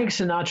the Frank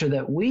Sinatra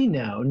that we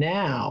know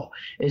now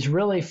is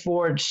really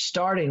forged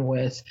starting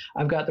with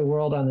I've Got the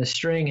World on the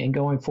String and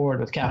going forward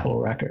with Capitol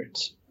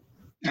Records.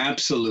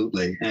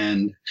 Absolutely.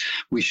 And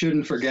we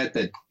shouldn't forget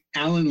that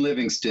Alan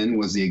Livingston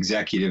was the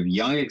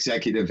young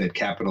executive at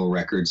Capitol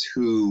Records,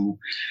 who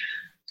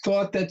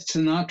thought that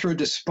Sinatra,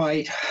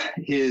 despite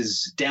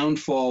his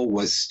downfall,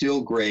 was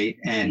still great.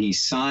 And he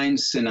signed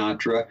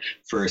Sinatra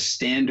for a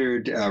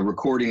standard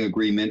recording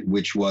agreement,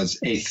 which was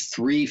a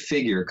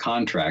 3-figure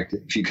contract,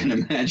 if you can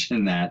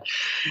imagine that.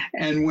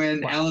 And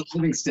when Alan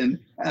Livingston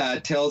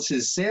tells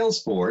his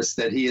sales force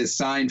that he has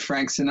signed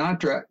Frank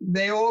Sinatra,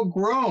 they all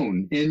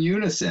groan in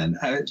unison.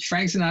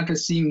 Frank Sinatra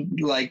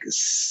seemed like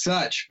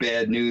such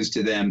bad news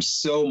to them,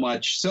 so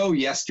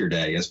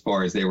yesterday as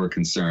far as they were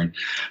concerned.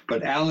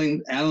 But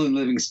Alan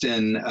Livingston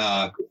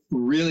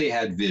really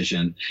had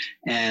vision,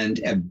 and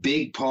a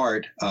big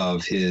part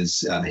of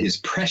his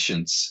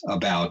prescience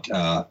about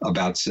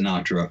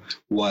Sinatra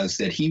was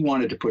that he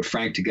wanted to put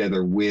Frank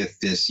together with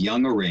this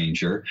young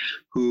arranger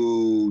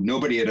who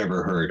nobody had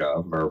ever heard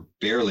of, or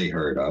barely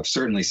heard of.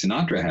 Certainly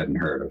Sinatra hadn't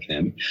heard of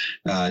him,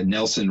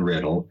 Nelson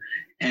Riddle,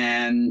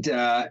 and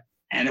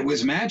it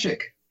was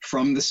magic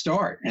from the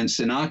start. And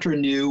Sinatra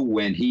knew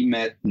when he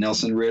met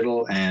Nelson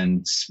Riddle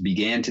and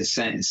began to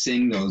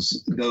sing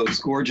those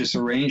gorgeous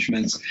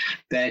arrangements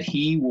that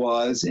he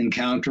was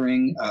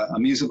encountering a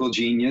musical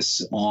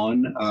genius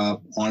on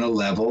a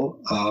level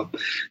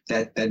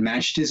that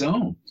matched his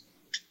own.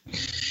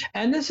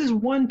 And this is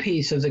one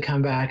piece of the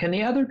comeback. And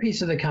the other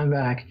piece of the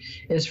comeback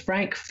is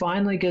Frank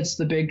finally gets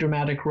the big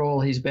dramatic role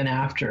he's been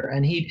after.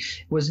 And he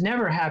was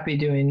never happy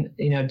doing,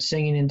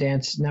 singing and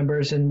dance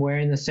numbers and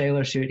wearing the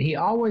sailor suit. He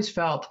always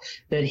felt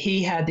that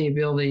he had the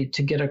ability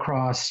to get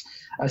across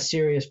a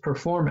serious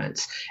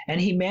performance. And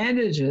he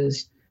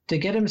manages to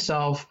get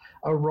himself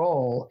a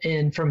role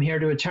in From Here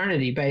to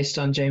Eternity, based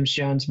on James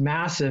Jones'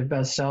 massive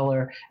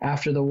bestseller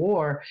after the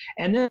war.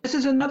 And this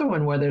is another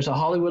one where there's a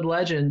Hollywood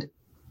legend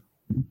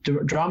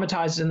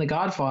dramatized in The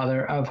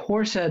Godfather of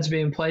horse heads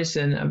being placed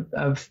in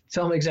a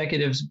film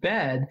executive's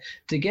bed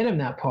to get him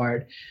that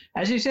part.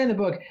 As you say in the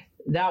book,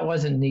 that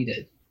wasn't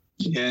needed.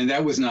 And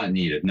that was not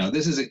needed. No,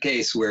 this is a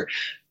case where,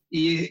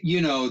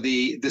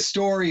 the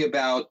story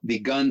about the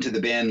gun to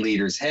the band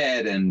leader's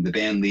head and the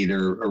band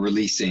leader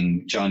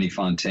releasing Johnny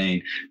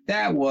Fontaine,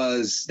 that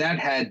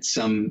had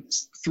some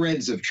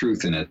threads of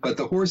truth in it. But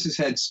the horse's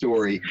head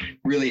story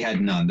really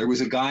had none. There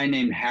was a guy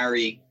named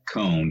Harry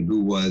Cohn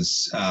who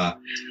was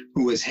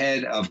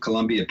head of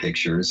Columbia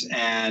Pictures,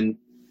 and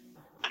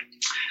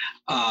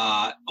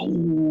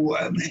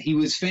he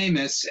was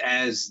famous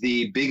as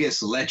the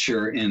biggest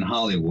lecher in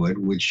Hollywood,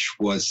 which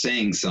was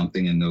saying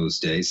something in those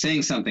days,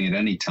 saying something at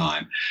any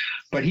time.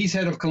 But he's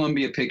head of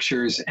Columbia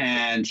Pictures,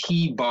 and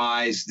he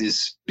buys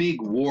this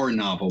big war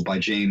novel by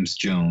James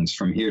Jones,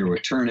 From Here to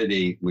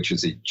Eternity, which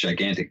is a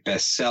gigantic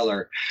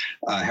bestseller.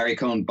 Harry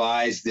Cohn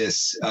buys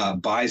this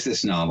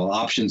novel,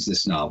 options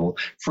this novel.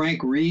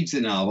 Frank reads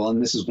the novel,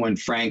 and this is when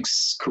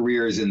Frank's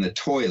career is in the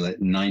toilet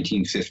in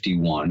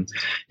 1951.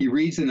 He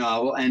reads the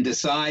novel and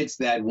decides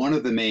that one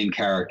of the main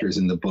characters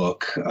in the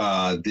book,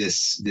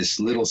 this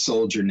little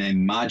soldier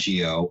named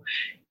Maggio,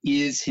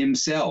 is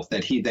himself,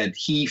 that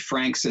he,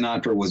 Frank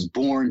Sinatra, was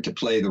born to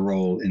play the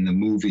role in the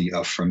movie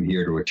of From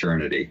Here to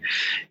Eternity.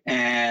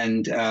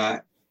 And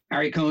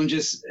Harry Cohn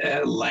just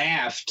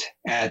laughed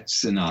at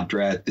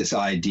Sinatra, at this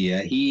idea.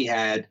 He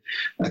had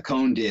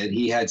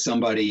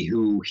somebody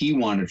who he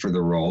wanted for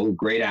the role, a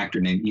great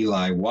actor named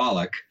Eli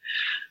Wallach.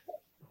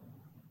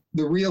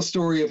 The real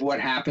story of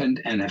what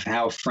happened and of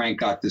how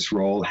Frank got this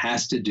role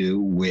has to do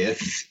with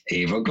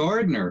Ava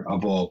Gardner,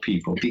 of all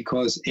people,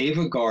 because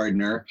Ava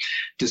Gardner,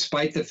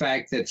 despite the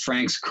fact that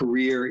Frank's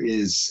career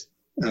is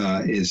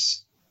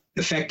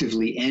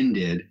effectively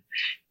ended,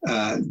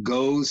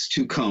 goes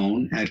to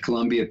Cohn at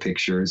Columbia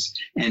Pictures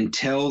and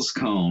tells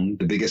Cohn,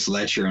 the biggest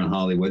lecher in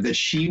Hollywood, that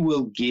she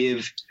will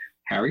give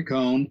Harry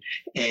Cohn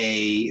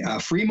a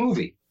free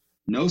movie,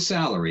 no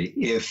salary,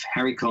 if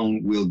Harry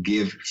Cohn will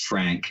give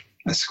Frank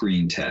a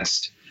screen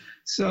test.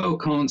 So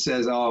Cohn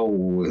says,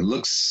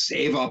 looks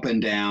Ava up and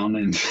down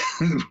and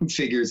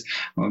figures,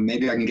 well,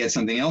 maybe I can get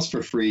something else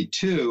for free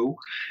too,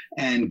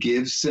 and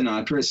gives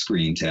Sinatra a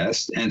screen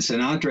test. And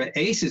Sinatra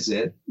aces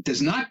it,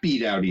 does not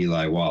beat out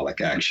Eli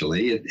Wallach,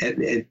 actually.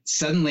 It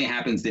suddenly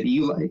happens that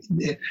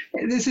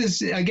this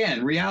is,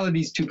 again,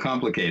 reality's too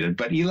complicated,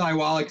 but Eli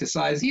Wallach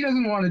decides he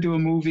doesn't want to do a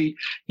movie.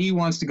 He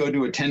wants to go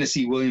do a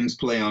Tennessee Williams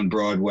play on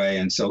Broadway.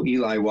 And so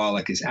Eli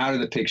Wallach is out of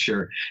the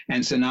picture.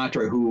 And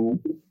Sinatra, who,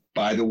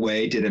 by the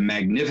way, did a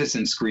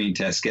magnificent screen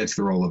test, gets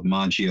the role of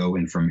Maggio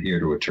in From Here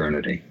to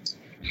Eternity.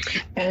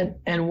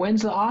 And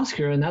wins the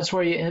Oscar, and that's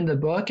where you end the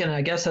book, and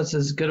I guess that's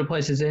as good a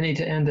place as any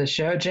to end the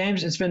show.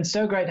 James, it's been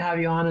so great to have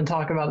you on and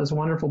talk about this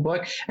wonderful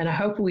book, and I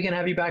hope we can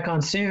have you back on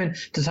soon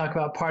to talk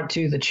about part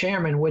 2, The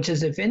Chairman, which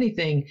is, if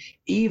anything,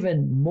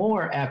 even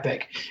more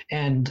epic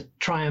and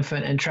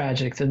triumphant and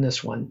tragic than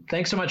this one.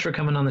 Thanks so much for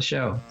coming on the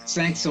show.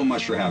 Thanks so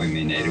much for having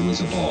me, Nate. It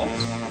was a ball.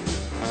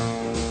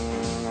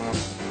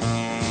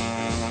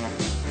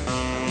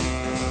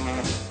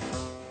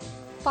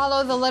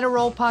 Follow the Let It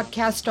Roll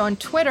podcast on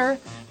Twitter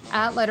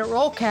at Let It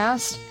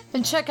Rollcast,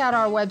 and check out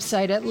our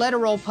website at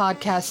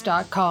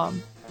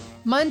letitrollpodcast.com.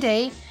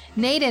 Monday,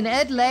 Nate and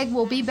Ed Legg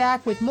will be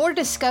back with more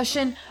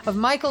discussion of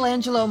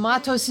Michelangelo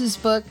Matos'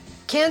 book,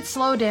 Can't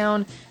Slow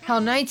Down, How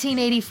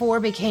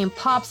 1984 Became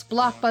Pop's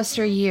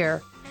Blockbuster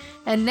Year.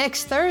 And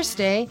next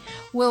Thursday,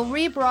 we'll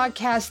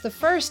rebroadcast the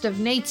first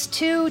of Nate's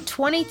 2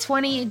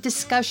 2020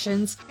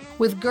 discussions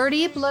with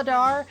Gertie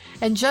Bladar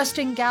and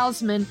Justin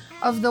Gausman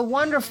of the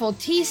wonderful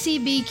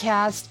TCB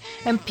cast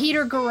and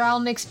Peter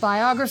Guralnick's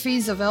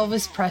biographies of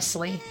Elvis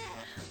Presley.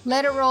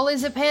 Let It Roll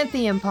is a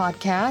Pantheon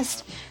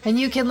podcast, and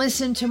you can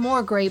listen to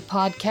more great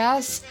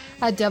podcasts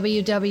at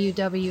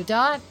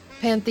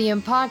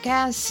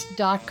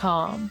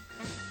www.pantheonpodcasts.com.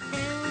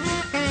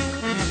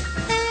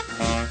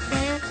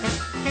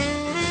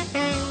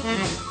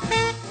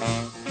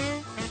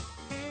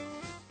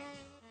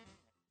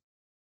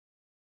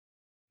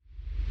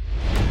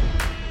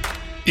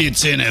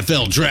 It's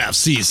NFL draft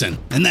season,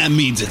 and that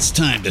means it's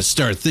time to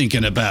start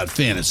thinking about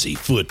fantasy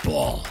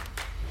football.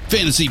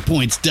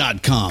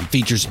 FantasyPoints.com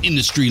features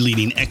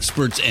industry-leading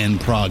experts and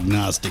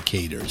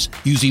prognosticators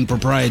using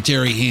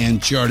proprietary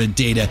hand-charted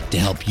data to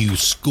help you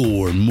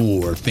score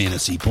more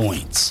fantasy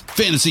points.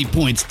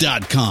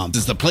 FantasyPoints.com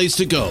is the place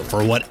to go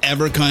for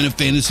whatever kind of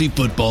fantasy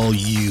football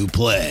you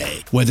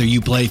play. Whether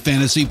you play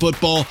fantasy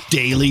football,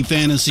 daily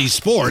fantasy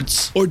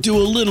sports, or do a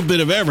little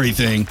bit of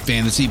everything,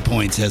 Fantasy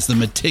Points has the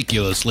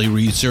meticulously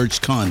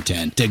researched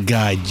content to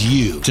guide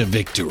you to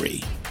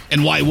victory.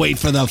 And why wait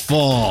for the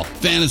fall?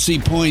 Fantasy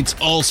Points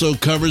also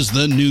covers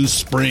the new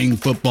spring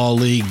football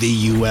league,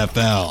 the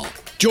UFL.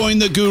 Join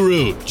the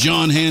guru,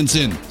 John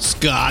Hansen,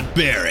 Scott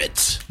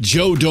Barrett,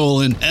 Joe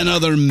Dolan, and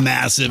other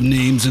massive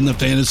names in the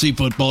fantasy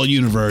football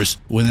universe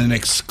with an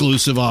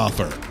exclusive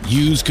offer.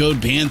 Use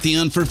code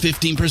Pantheon for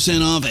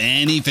 15% off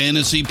any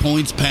Fantasy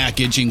Points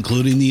package,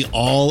 including the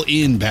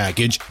all-in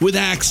package, with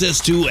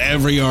access to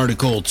every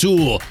article,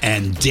 tool,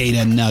 and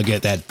data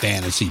nugget that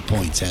Fantasy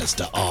Points has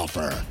to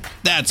offer.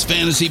 That's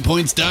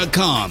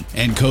FantasyPoints.com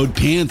and code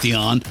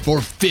Pantheon for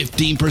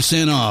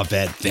 15% off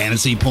at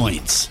Fantasy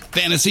Points.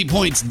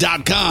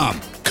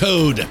 FantasyPoints.com,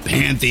 code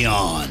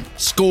Pantheon.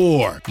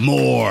 Score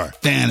more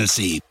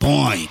fantasy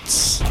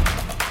points.